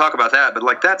wrong, we can talk about that, but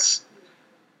like, that's,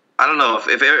 I don't know,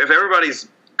 if everybody's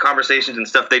conversations and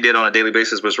stuff they did on a daily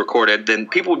basis was recorded, then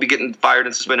people would be getting fired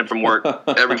and suspended from work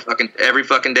every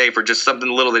fucking day for just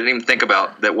something little they didn't even think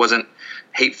about that wasn't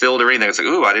hate-filled or anything. It's like,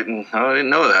 ooh, I didn't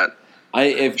know that.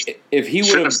 If he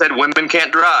should have said women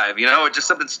can't drive, just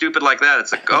something stupid like that.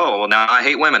 It's like, oh, well, now I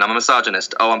hate women. I'm a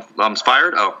misogynist. Oh, I'm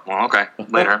fired. Oh, well, okay,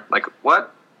 later. Like,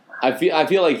 what? I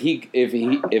feel like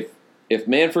if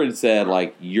Manfred said,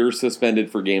 like, you're suspended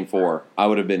for Game 4, I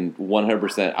would have been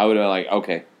 100%. I would have been like,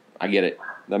 okay, I get it.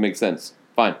 That makes sense.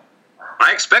 Fine.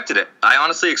 I expected it. I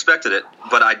honestly expected it,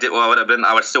 but I did. Well,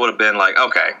 I would still have been like,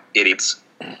 okay, idiots.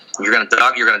 You're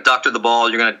gonna doctor the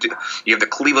ball. You have the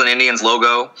Cleveland Indians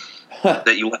logo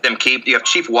that you let them keep. You have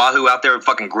Chief Wahoo out there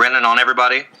fucking grinning on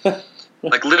everybody,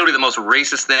 like literally the most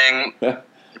racist thing.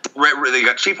 You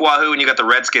got Chief Wahoo and you got the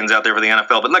Redskins out there for the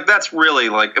NFL, but like, that's really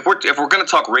like, if we're gonna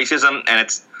talk racism and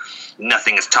it's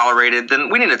nothing is tolerated, then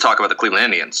we need to talk about the Cleveland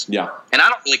Indians. Yeah, and I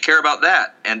don't really care about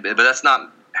that, but that's not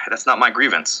my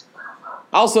grievance.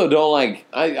 I also don't like.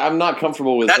 I'm not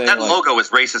comfortable with that logo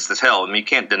is racist as hell. I mean, you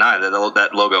can't deny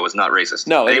that logo is not racist.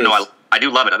 No, even though I do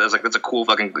love it. I was like, that's a cool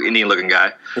fucking Indian looking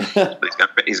guy. But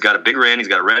he's got a big grin. He's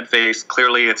got a red face.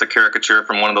 Clearly, it's a caricature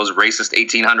from one of those racist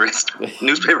 1800s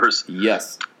newspapers.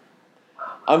 Yes.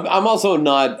 I'm also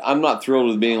not. I'm not thrilled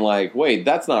with being like, wait,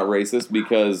 that's not racist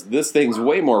because this thing's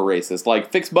way more racist.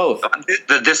 Like, fix both.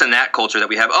 The this and that culture that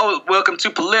we have. Oh, welcome to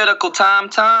political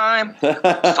time. We're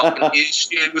talking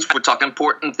issues. We're talking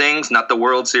important things, not the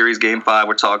World Series Game 5.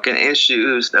 We're talking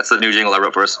issues. That's the new jingle I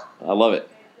wrote for us. I love it.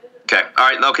 Okay. All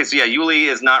right. Okay. So Yuli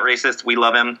is not racist. We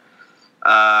love him.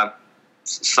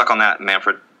 Suck on that,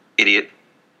 Manfred. Idiot.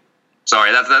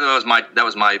 Sorry. That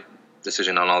was my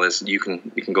decision on all this. You can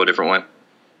go a different way.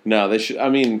 No, they should. I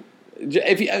mean,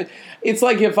 it's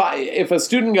like if a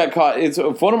student got caught.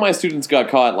 If one of my students got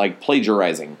caught like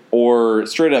plagiarizing or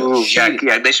straight up cheating,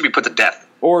 yeah, they should be put to death.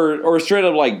 Or straight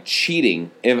up like cheating.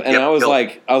 I was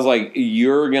like,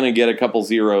 you're gonna get a couple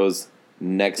zeros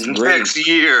next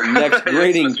year, next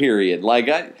grading period. Like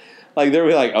they'll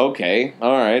be like, okay,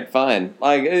 all right, fine.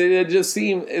 Like it just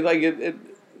seemed like it.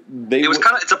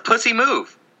 It's a pussy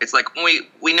move. It's like,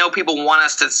 we know people want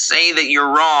us to say that you're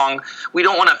wrong. We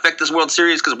don't want to affect this World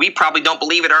Series because we probably don't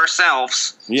believe it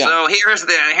ourselves. Yeah. So here's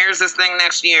this thing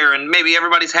next year, and maybe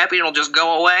everybody's happy and it'll just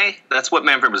go away. That's what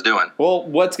Manfred was doing. Well,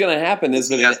 what's going to happen is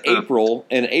that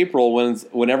in April,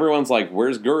 when everyone's like,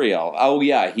 "Where's Gurriel?" Oh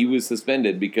yeah, he was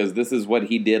suspended because this is what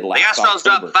he did last October. The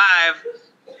Astros dropped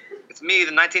 5. It's me,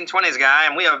 the 1920s guy,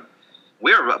 and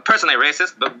we're personally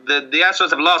racist, but the Astros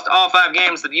have lost all 5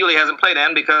 games that Yuli hasn't played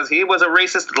in because he was a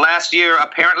racist last year,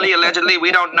 apparently, allegedly.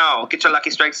 We don't know. Get your Lucky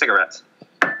Strike cigarettes.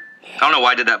 I don't know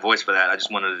why I did that voice for that. I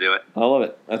just wanted to do it. I love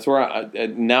it. That's where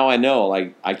now I know.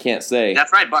 Like, I can't say.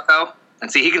 That's right, Bucko.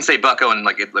 And see, he can say Bucko and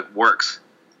like it works.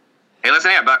 Hey,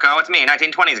 listen here, Bucko. It's me,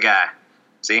 1920s guy.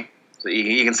 See? So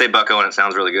he can say Bucko and it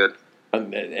sounds really good.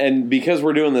 And because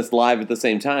we're doing this live at the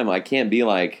same time, I can't be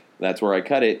like, That's where I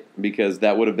cut it because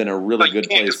that would have been a really good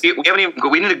place. We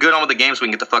need to get on with the game so we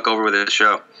can get the fuck over with this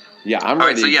show. Yeah, I'm all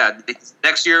ready. Right, so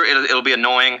next year it'll be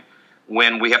annoying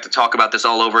when we have to talk about this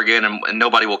all over again and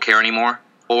nobody will care anymore,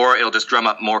 or it'll just drum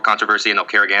up more controversy and they'll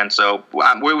care again. So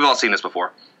we've all seen this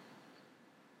before.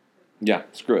 Yeah,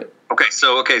 screw it. Okay,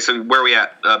 so where are we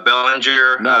at?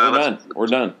 Bellinger. No, we're done. We're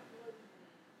done.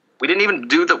 We didn't even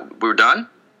do the. We're done.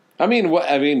 I mean,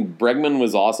 Bregman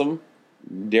was awesome.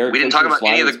 Derek. We didn't talk about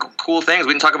any of the cool things.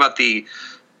 We didn't talk about the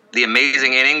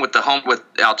amazing inning with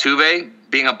Altuve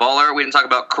being a baller. We didn't talk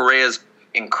about Correa's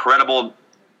incredible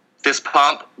fist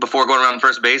pump before going around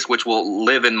first base, which will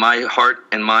live in my heart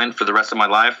and mind for the rest of my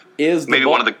life. Is maybe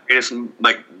one of the greatest,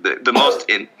 like the most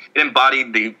it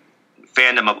embodied the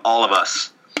fandom of all of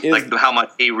us. How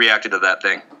much he reacted to that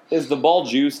thing. Is the ball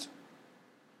juiced?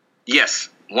 Yes,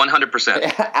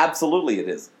 100%. Absolutely, it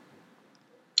is.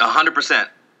 100%.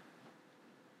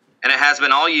 And it has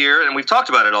been all year, and we've talked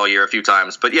about it all year a few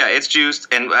times. But yeah, it's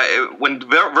juiced. And when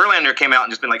Verlander came out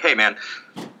and just been like, "Hey, man,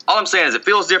 all I'm saying is it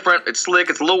feels different. It's slick.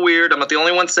 It's a little weird. I'm not the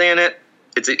only one saying it.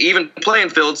 It's an even playing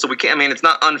field, so we can't. I mean, it's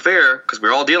not unfair because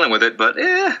we're all dealing with it. But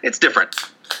it's different.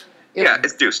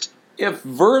 It's juiced." If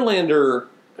Verlander,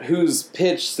 who's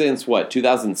pitched since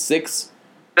 2006?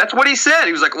 That's what he said.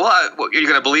 He was like, "Well, you're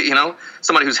going to believe,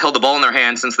 somebody who's held the ball in their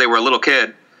hand since they were a little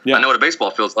kid. Yeah. I know what a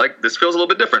baseball feels like. This feels a little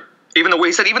bit different." Even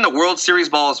the World Series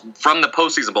balls from the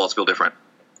postseason balls feel different.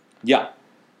 Yeah.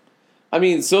 I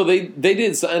mean, so they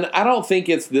did, and I don't think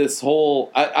it's this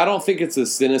whole, I don't think it's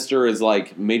as sinister as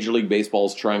like Major League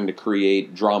Baseball's trying to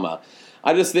create drama.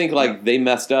 I just think like they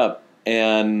messed up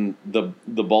and the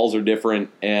balls are different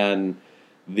and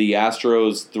the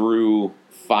Astros through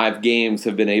 5 games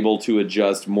have been able to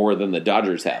adjust more than the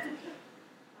Dodgers have.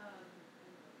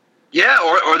 Yeah,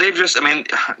 or they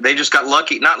just got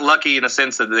lucky. Not lucky in a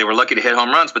sense that they were lucky to hit home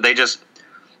runs, but they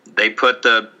put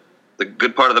the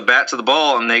good part of the bat to the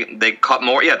ball, and they caught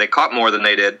more. Yeah, they caught more than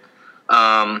they did.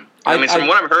 From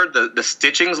what I've heard, the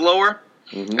stitching's lower,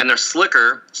 and they're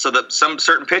slicker, so that some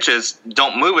certain pitches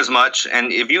don't move as much.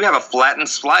 And if you have a flattened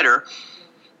slider,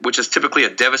 which is typically a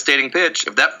devastating pitch,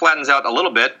 if that flattens out a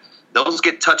little bit, those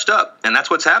get touched up, and that's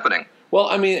what's happening. Well,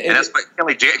 I mean, and that's why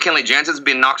Kenley Jansen's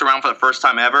being knocked around for the first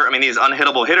time ever. I mean, these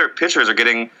unhittable pitchers are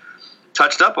getting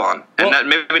touched up on, and that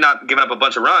maybe not giving up a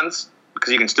bunch of runs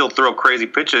because you can still throw crazy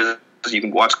pitches. You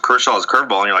can watch Kershaw's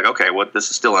curveball, and you're like, okay, this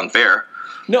is still unfair.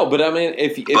 No, but I mean,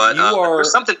 if you are, there's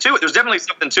something to it. There's definitely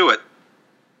something to it.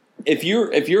 If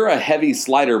you're a heavy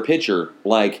slider pitcher,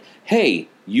 like hey,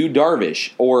 Yu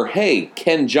Darvish, or hey,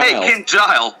 Ken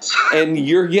Giles, and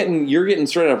you're getting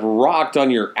straight up rocked on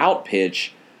your out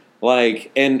pitch.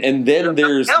 Like and then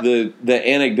there's the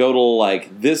anecdotal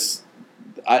like this,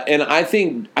 and I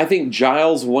think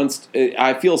Giles wants.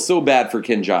 I feel so bad for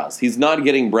Ken Giles. He's not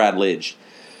getting Brad Lidge,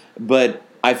 but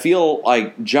I feel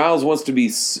like Giles wants to be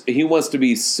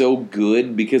so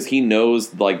good because he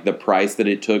knows like the price that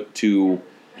it took to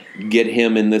get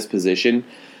him in this position.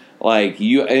 Like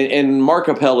you and Mark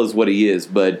Appel is what he is,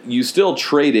 but you still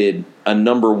traded a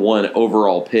number 1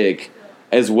 overall pick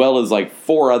as well as like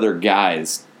 4 other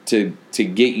guys to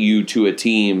get you to a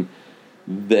team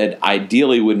that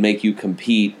ideally would make you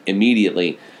compete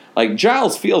immediately. Like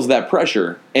Giles feels that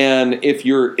pressure, and if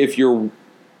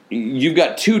you've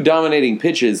got 2 dominating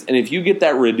pitches, and if you get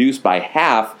that reduced by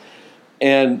half,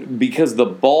 and because the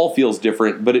ball feels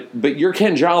different, but you're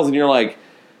Ken Giles, and you're like,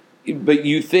 but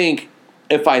you think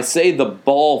if I say the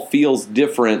ball feels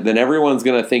different, then everyone's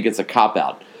going to think it's a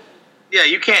cop-out. Yeah,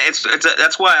 you can't.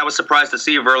 That's why I was surprised to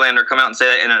see Verlander come out and say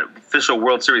that in an official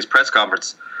World Series press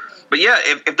conference. But yeah,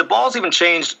 if the ball's even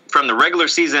changed from the regular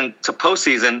season to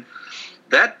postseason,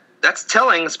 that's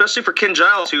telling, especially for Ken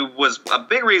Giles, who was a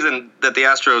big reason that the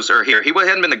Astros are here. He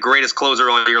hadn't been the greatest closer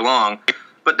all year long,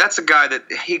 but that's a guy that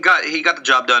he got the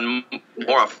job done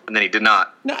more often than he did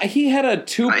not. No, he had a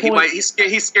 2-point.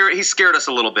 He scared us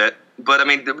a little bit, but I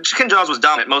mean, Ken Giles was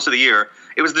dominant most of the year.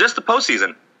 It was just the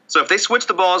postseason. So if they switched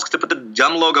the balls to put the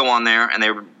dumb logo on there and they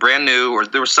were brand new, or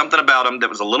there was something about them that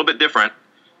was a little bit different,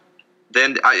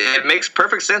 then it makes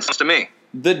perfect sense to me.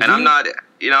 I'm not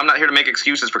here to make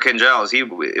excuses for Ken Giles. It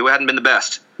hadn't been the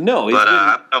best. No, but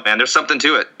I don't know, man. There's something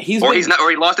to it. He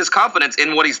lost his confidence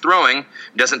in what he's throwing.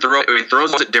 Doesn't throw, or he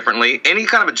throws it differently. Any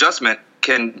kind of adjustment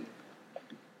can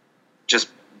just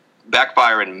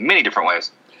backfire in many different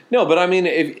ways. No, but I mean,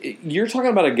 if you're talking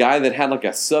about a guy that had like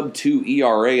a sub-2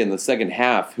 ERA in the second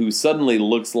half, who suddenly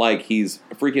looks like he's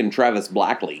freaking Travis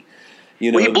Blackley.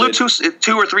 He blew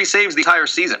 2 or 3 saves the entire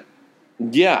season.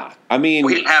 Yeah, I mean,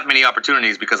 we didn't have many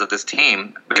opportunities because of this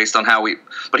team, based on how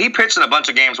but he pitched in a bunch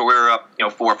of games where we were up,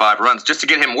 4 or 5 runs just to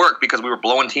get him work because we were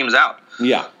blowing teams out.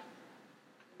 Yeah,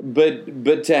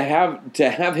 But to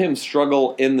have him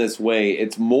struggle in this way,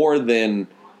 it's more than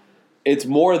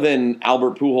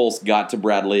Albert Pujols got to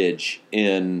Brad Lidge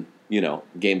in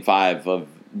Game 5 of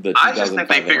the 2005. I just think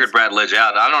they figured Brad Lidge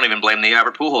out. I don't even blame the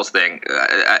Albert Pujols thing,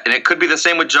 and it could be the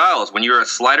same with Giles. When you're a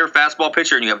slider fastball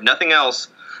pitcher and you have nothing else,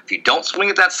 if you don't swing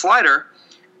at that slider,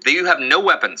 then you have no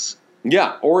weapons.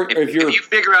 Yeah, or if you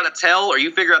figure out a tell or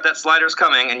you figure out that slider's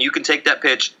coming and you can take that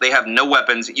pitch, they have no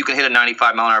weapons. You can hit a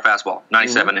 95-mile-an-hour fastball,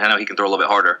 97. I know he can throw a little bit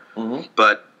harder,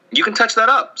 but you can touch that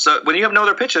up. So when you have no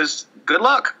other pitches, good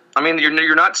luck. I mean,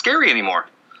 you're not scary anymore.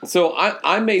 So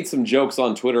I made some jokes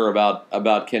on Twitter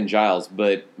about Ken Giles,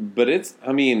 but it's,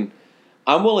 I mean,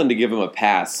 I'm willing to give him a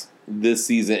pass this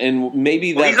season, and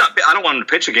maybe that's. I don't want him to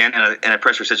pitch again in a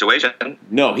pressure situation.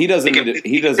 No, he doesn't.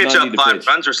 He does pitch not up need to 5 pitch.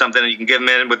 runs or something, and you can give him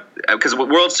in with because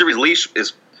World Series leash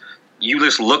is you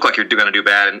just look like you're going to do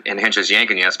bad, and Hinch is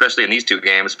yanking you, especially in these 2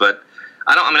 games. But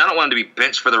I don't want him to be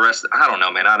benched for the rest. I don't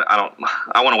know, man. I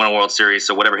want to win a World Series,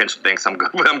 so whatever Hinch thinks, I'm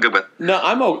good with. No,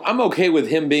 I'm okay with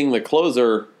him being the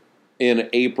closer in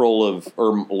April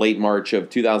or late March of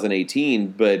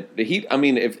 2018. But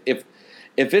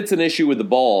if it's an issue with the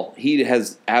ball, he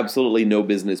has absolutely no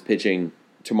business pitching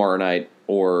tomorrow night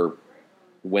or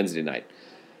Wednesday night.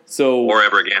 So or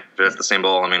ever again if it's the same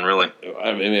ball. I mean, really.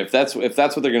 I mean, if that's what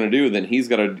they're going to do, then he's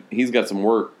got some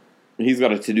work. He's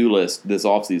got a to-do list this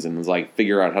offseason. It's like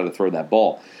figure out how to throw that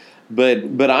ball.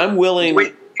 But I'm willing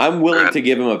to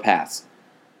give him a pass.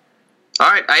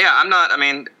 All right. I'm not. I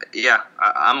mean,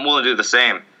 I'm willing to do the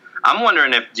same. I'm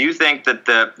wondering do you think that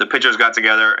the pitchers got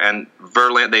together and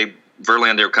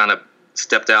Verlander kind of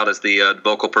stepped out as the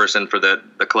vocal person for the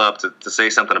club to say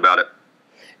something about it?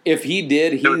 If he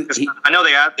did, I know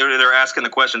they're asking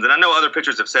the questions, and I know other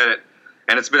pitchers have said it,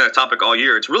 and it's been a topic all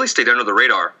year. It's really stayed under the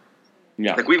radar.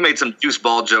 Yeah, like we've made some juice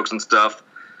ball jokes and stuff,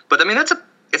 but I mean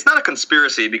it's not a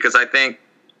conspiracy because I think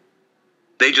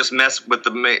they just mess with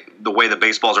the way the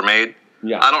baseballs are made.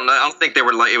 Yeah, I don't think they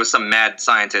were like it was some mad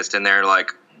scientist in there like.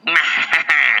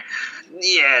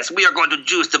 Yes, we are going to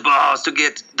juice the balls to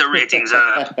get the ratings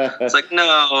up. It's like,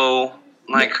 no.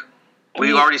 Like,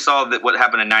 we already saw what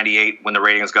happened in 98 when the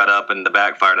ratings got up and the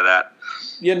backfire to that.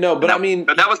 Yeah, no, but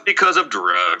But that was because of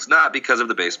drugs, not because of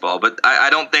the baseball. But I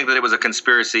don't think that it was a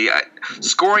conspiracy.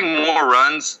 Scoring more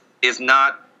runs that's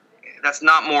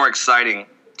not more exciting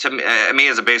to me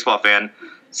as a baseball fan.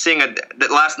 Seeing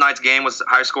that last night's game was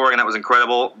high scoring and that was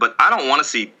incredible, but I don't want to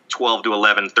see 12 to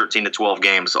 11, 13 to 12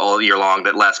 games all year long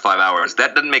that last 5 hours.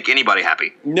 That doesn't make anybody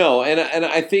happy. No, and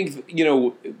I think,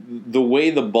 the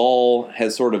way the ball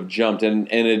has sort of jumped, and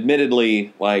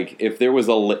admittedly, like, if there was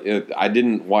I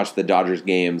didn't watch the Dodgers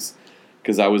games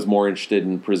because I was more interested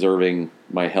in preserving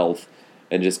my health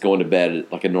and just going to bed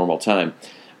at, like, a normal time.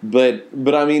 But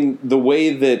I mean, the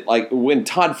way that, like, when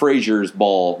Todd Frazier's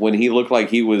ball, when he looked like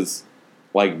he was,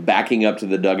 like, backing up to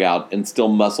the dugout and still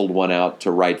muscled one out to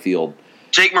right field.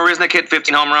 Jake Marisnick hit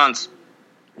 15 home runs.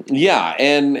 Yeah,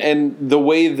 and the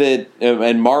way that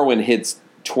and Marwin hits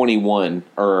 21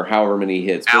 or however many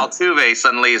hits. Altuve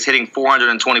suddenly is hitting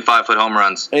 425-foot home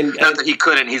runs. Not that he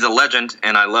couldn't. He's a legend,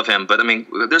 and I love him. But, I mean,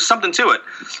 there's something to it.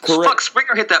 Correct. Fuck,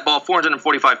 Springer hit that ball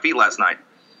 445 feet last night.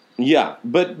 Yeah,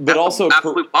 but also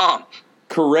absolute bomb.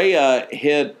 Correa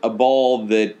hit a ball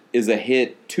that is a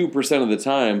hit 2% of the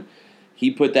time.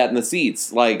 He put that in the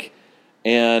seats,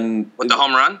 and with the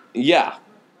home run. Yeah,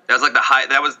 that was like the height.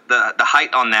 That was the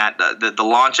height on that, the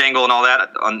launch angle and all that.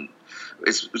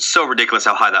 It's so ridiculous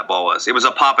how high that ball was. It was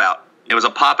a pop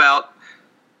out.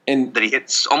 And that he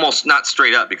hit almost not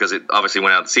straight up because it obviously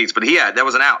went out the seats. But that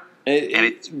was an out.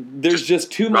 There's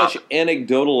just too much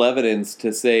anecdotal evidence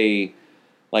to say,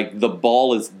 like, the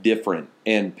ball is different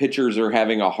and pitchers are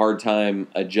having a hard time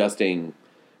adjusting.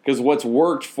 Because what's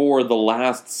worked for the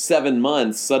last 7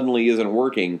 months suddenly isn't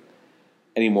working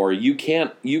anymore. You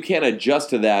can't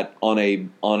adjust to that on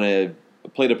a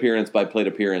plate appearance by plate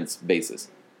appearance basis.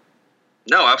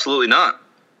 No, absolutely not.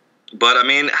 But I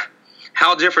mean,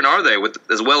 how different are they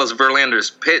as well as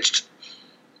Verlander's pitched?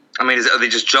 I mean, are they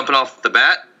just jumping off the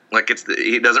bat? Like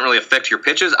it doesn't really affect your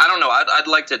pitches? I don't know. I'd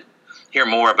like to hear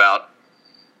more about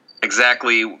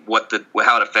exactly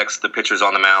how it affects the pitchers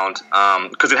on the mound,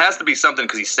 because it has to be something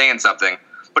because he's saying something,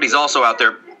 but he's also out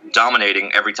there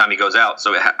dominating every time he goes out.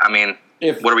 So I mean,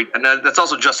 and that's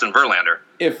also Justin Verlander.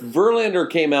 If Verlander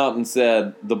came out and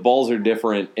said the balls are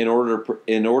different in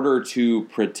order to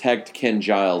protect Ken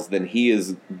Giles, then he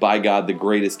is, by God, the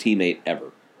greatest teammate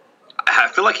ever. I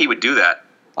feel like he would do that.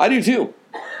 I do too.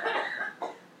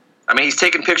 I mean, he's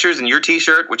taking pictures in your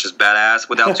T-shirt, which is badass,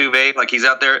 with Altuve. Like, he's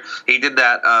out there. He did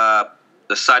that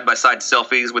the side-by-side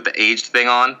selfies with the aged thing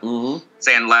on,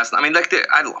 saying last. I mean, like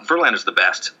Verlander's the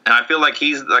best, and I feel like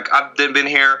he's like I've been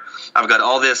here. I've got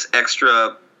all this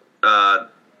extra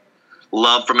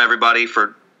love from everybody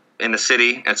for in the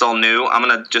city. And it's all new. I'm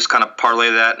gonna just kind of parlay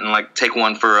that and like take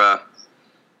one for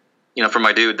for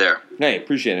my dude there. Hey,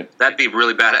 appreciate it. That'd be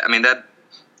really bad. I mean that.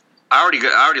 I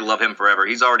already love him forever.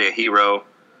 He's already a hero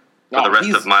for the rest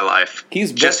of my life.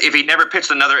 He's just if he never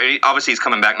pitched another. Obviously, he's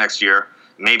coming back next year.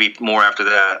 Maybe more after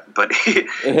that, but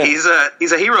he's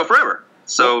a hero forever.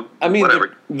 So I mean,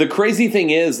 whatever. The crazy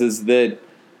thing is that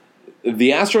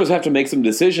the Astros have to make some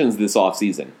decisions this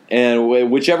offseason. And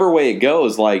whichever way it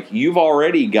goes, like you've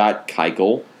already got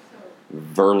Keuchel,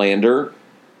 Verlander,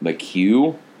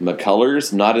 McHugh,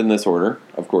 McCullers, not in this order,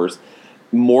 of course.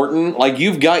 Morton, like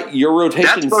you've got your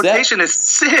rotation set. That rotation is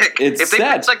sick. If they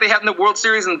pitch like they have in the World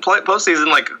Series and postseason,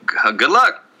 like good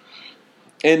luck.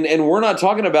 And we're not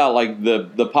talking about like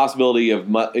the possibility of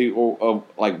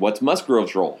like what's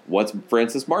Musgrove's role, what's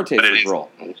Francis Marte's role.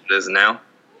 It is now.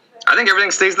 I think everything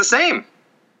stays the same.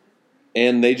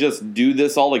 And they just do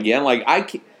this all again. Like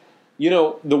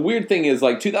the weird thing is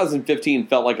like 2015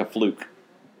 felt like a fluke.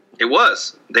 It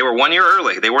was. They were 1 year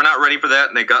early. They were not ready for that,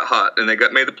 and they got hot, and they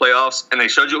made the playoffs, and they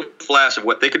showed you a flash of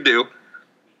what they could do.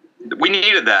 We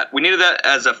needed that. We needed that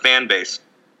as a fan base.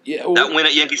 Yeah, that win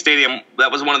at Yankee Stadium,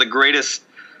 that was one of the greatest.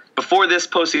 Before this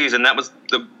postseason, that was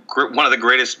one of the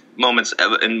greatest moments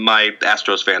in my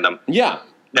Astros fandom. Yeah.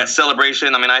 That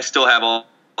celebration, I mean, I still have all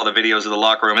the videos of the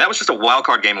locker room. That was just a wild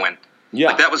card game win. Yeah.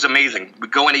 Like, that was amazing. We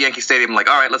go into Yankee Stadium like,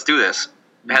 all right, let's do this.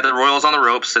 We had the Royals on the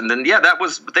ropes, and then,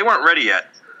 but they weren't ready yet.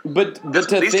 But this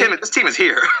team is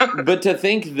here. But to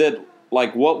think that,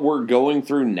 like, what we're going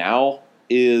through now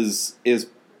is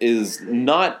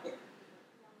not...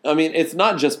 I mean, it's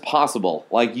not just possible.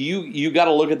 Like, you got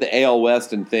to look at the AL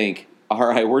West and think, all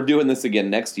right, we're doing this again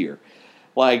next year.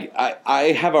 Like,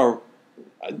 I've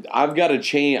got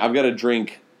to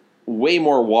drink way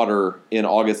more water in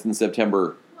August and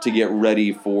September to get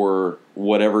ready for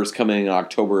whatever's coming in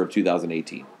October of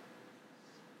 2018.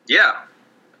 Yeah.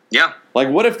 Yeah. Like,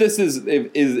 what if this is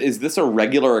this a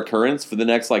regular occurrence for the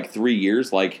next, like, 3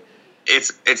 years? Like,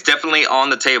 it's definitely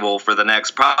on the table for the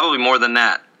next, probably more than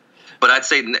that. But I'd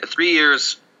say 3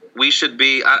 years, we should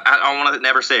be, I don't want to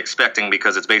never say expecting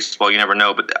because it's baseball, you never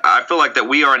know. But I feel like that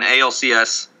we are an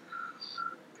ALCS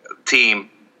team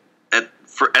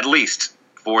at least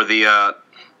for the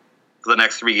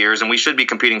next 3 years. And we should be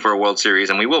competing for a World Series,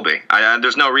 and we will be.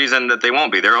 There's no reason that they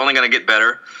won't be. They're only going to get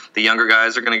better. The younger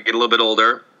guys are going to get a little bit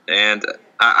older. And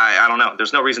I don't know.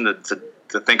 There's no reason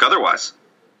to think otherwise.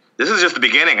 This is just the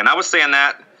beginning. And I was saying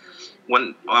that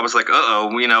when I was like,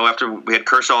 after we had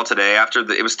Kershaw today,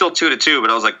 it was still 2-2, but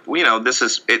I was like,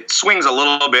 it swings a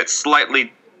little bit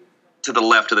slightly to the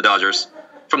left of the Dodgers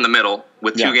from the middle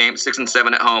with 2 games, 6 and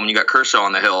 7 at home. And you got Kershaw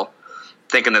on the hill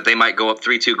thinking that they might go up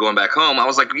 3-2 going back home. I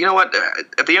was like, you know what?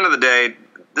 At the end of the day,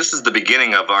 this is the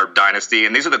beginning of our dynasty,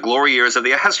 and these are the glory years of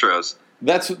the Astros.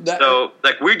 So,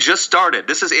 like, we just started.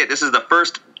 This is it. This is the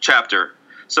first chapter.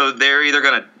 So they're either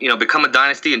going to, become a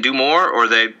dynasty and do more, or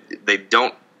they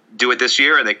don't do it this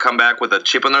year and they come back with a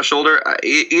chip on their shoulder.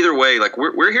 Either way, like,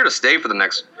 we're here to stay for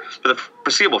the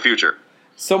foreseeable future.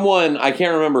 Someone, I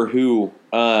can't remember who,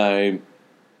 and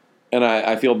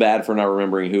I feel bad for not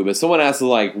remembering who, but someone asked,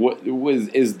 like,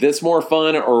 is this more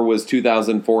fun, or was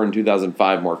 2004 and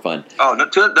 2005 more fun? Oh, no,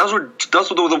 those were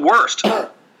the worst.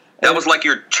 That was like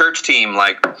your church team,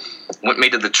 like,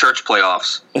 made to the church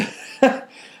playoffs.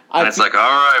 And it's like, all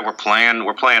right, we're playing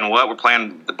what? We're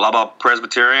playing the blah blah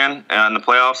Presbyterian in the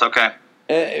playoffs. Okay,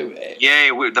 yay!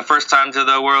 The first time to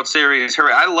the World Series.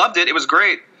 Hooray! I loved it. It was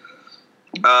great.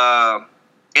 In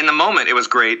the moment, it was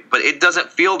great, but it doesn't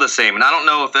feel the same. And I don't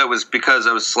know if that was because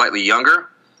I was slightly younger.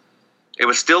 It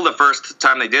was still the first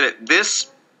time they did it.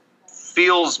 This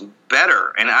feels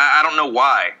better, and I don't know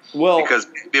why. Well, because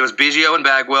it was Biggio and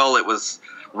Bagwell. It was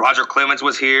Roger Clemens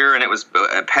was here, and it was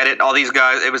Pettit. All these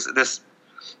guys. It was this.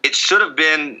 It should have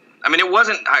been. I mean, it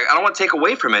wasn't. I don't want to take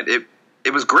away from it.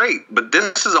 It was great, but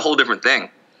this is a whole different thing.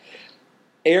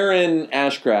 Aaron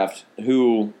Ashcraft,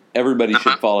 who everybody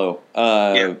should follow.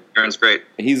 Yeah, Aaron's great.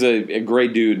 He's a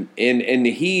great dude, and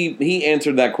he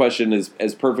answered that question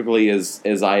as perfectly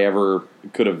as I ever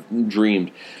could have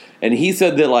dreamed. And he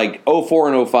said that, like,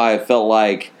 04 and 05 felt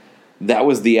like that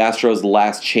was the Astros'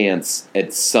 last chance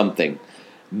at something.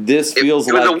 This feels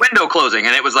like... It was a window closing,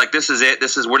 and it was like, this is it.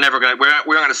 We're not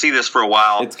going to see this for a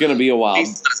while. It's going to be a while.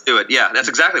 Let's do it. Yeah, that's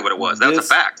exactly what it was. That's a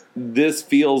fact. This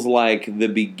feels like the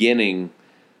beginning.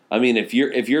 I mean, if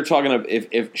you're talking of...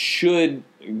 If should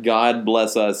God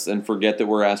bless us and forget that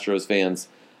we're Astros fans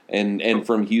and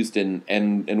from Houston,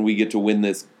 and we get to win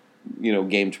this,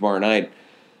 game tomorrow night.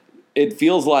 It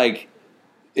feels like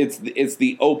it's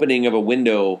the opening of a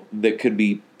window that could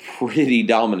be pretty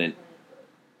dominant.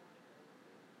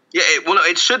 Yeah,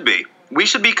 it should be. We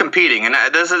should be competing, and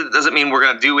that doesn't mean we're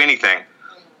going to do anything,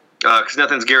 because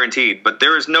nothing's guaranteed. But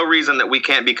there is no reason that we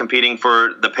can't be competing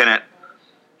for the pennant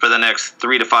for the next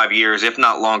 3 to 5 years, if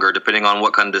not longer, depending on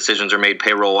what kind of decisions are made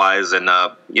payroll-wise and,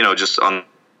 just on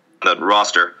the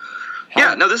roster.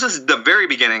 Yeah, no, this is the very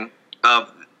beginning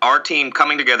of our team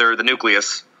coming together, the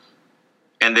nucleus,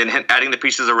 and then adding the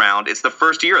pieces around. It's the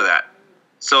first year of that.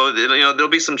 So, there'll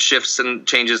be some shifts and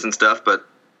changes and stuff, but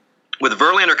with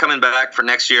Verlander coming back for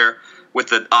next year with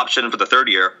the option for the third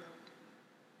year,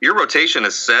 your rotation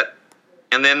is set,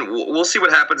 and then we'll see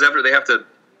what happens after they have to.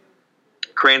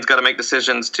 Crane's got to make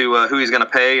decisions to who he's going to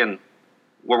pay and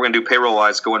what we're going to do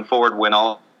payroll-wise going forward when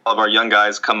all of our young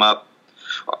guys come up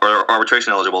or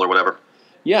arbitration eligible or whatever.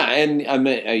 Yeah, and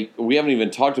we haven't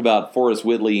even talked about Forrest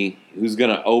Whitley, who's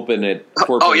going to open at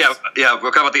Corpus. Oh, yeah.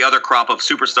 We're talking about the other crop of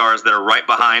superstars that are right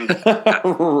behind.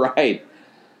 Right.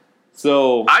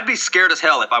 So I'd be scared as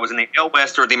hell if I was in the AL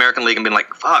West or the American League and been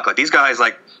like, fuck, like these guys,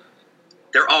 like,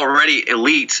 they're already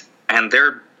elite, and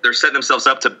they're setting themselves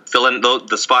up to fill in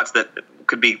the spots that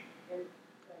could be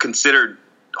considered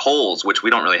holes, which we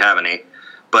don't really have any.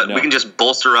 But we can just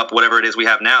bolster up whatever it is we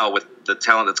have now with the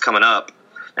talent that's coming up.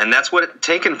 And that's what it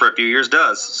taken for a few years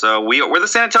does. So we're the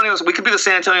San Antonio. We could be the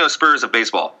San Antonio Spurs of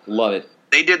baseball. Love it.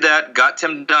 They did that, got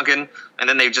Tim Duncan, and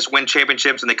then they just win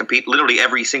championships and they compete literally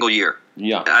every single year.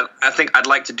 Yeah. I think I'd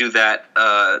like to do that,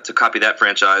 to copy that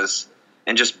franchise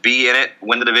and just be in it,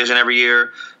 win the division every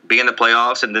year, be in the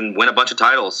playoffs, and then win a bunch of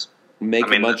titles. Make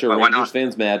a bunch of Rangers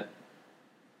fans mad.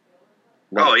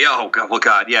 Right. Oh, yeah. Oh, God. Well,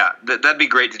 God, yeah. That'd be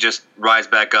great to just rise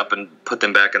back up and put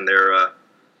them back in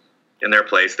their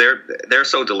place. They're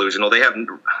so delusional.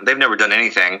 They've never done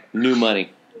anything. New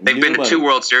money. They've been to 2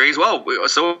 World Series. Well,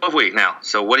 so have we now.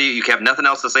 So what do you have nothing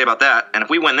else to say about that? And if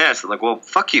we win this, like, well,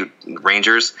 fuck you,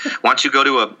 Rangers. Why don't you go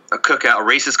to a cookout, a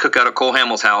racist cookout at Cole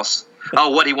Hamels' house?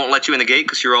 Oh, what? He won't let you in the gate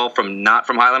because you're all not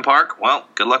from Highland Park? Well,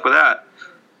 good luck with that.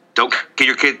 Don't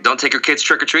take your kids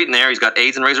trick or treating there. He's got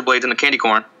AIDS and razor blades and a candy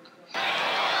corn.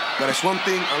 But there's one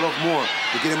thing I love more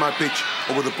than getting my pitch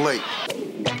over the plate,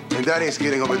 and that is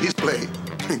getting over this plate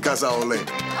in Casa Ole.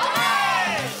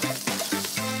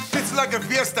 It's like a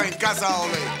fiesta in Casa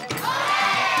Ole.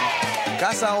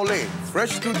 Casa Ole,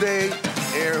 fresh today,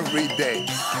 every day.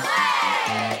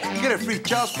 You get a free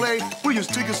child's play, we use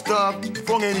ticket stuff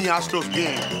from any Astros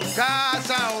game.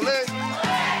 Casa Ole,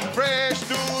 fresh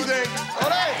today,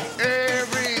 ole,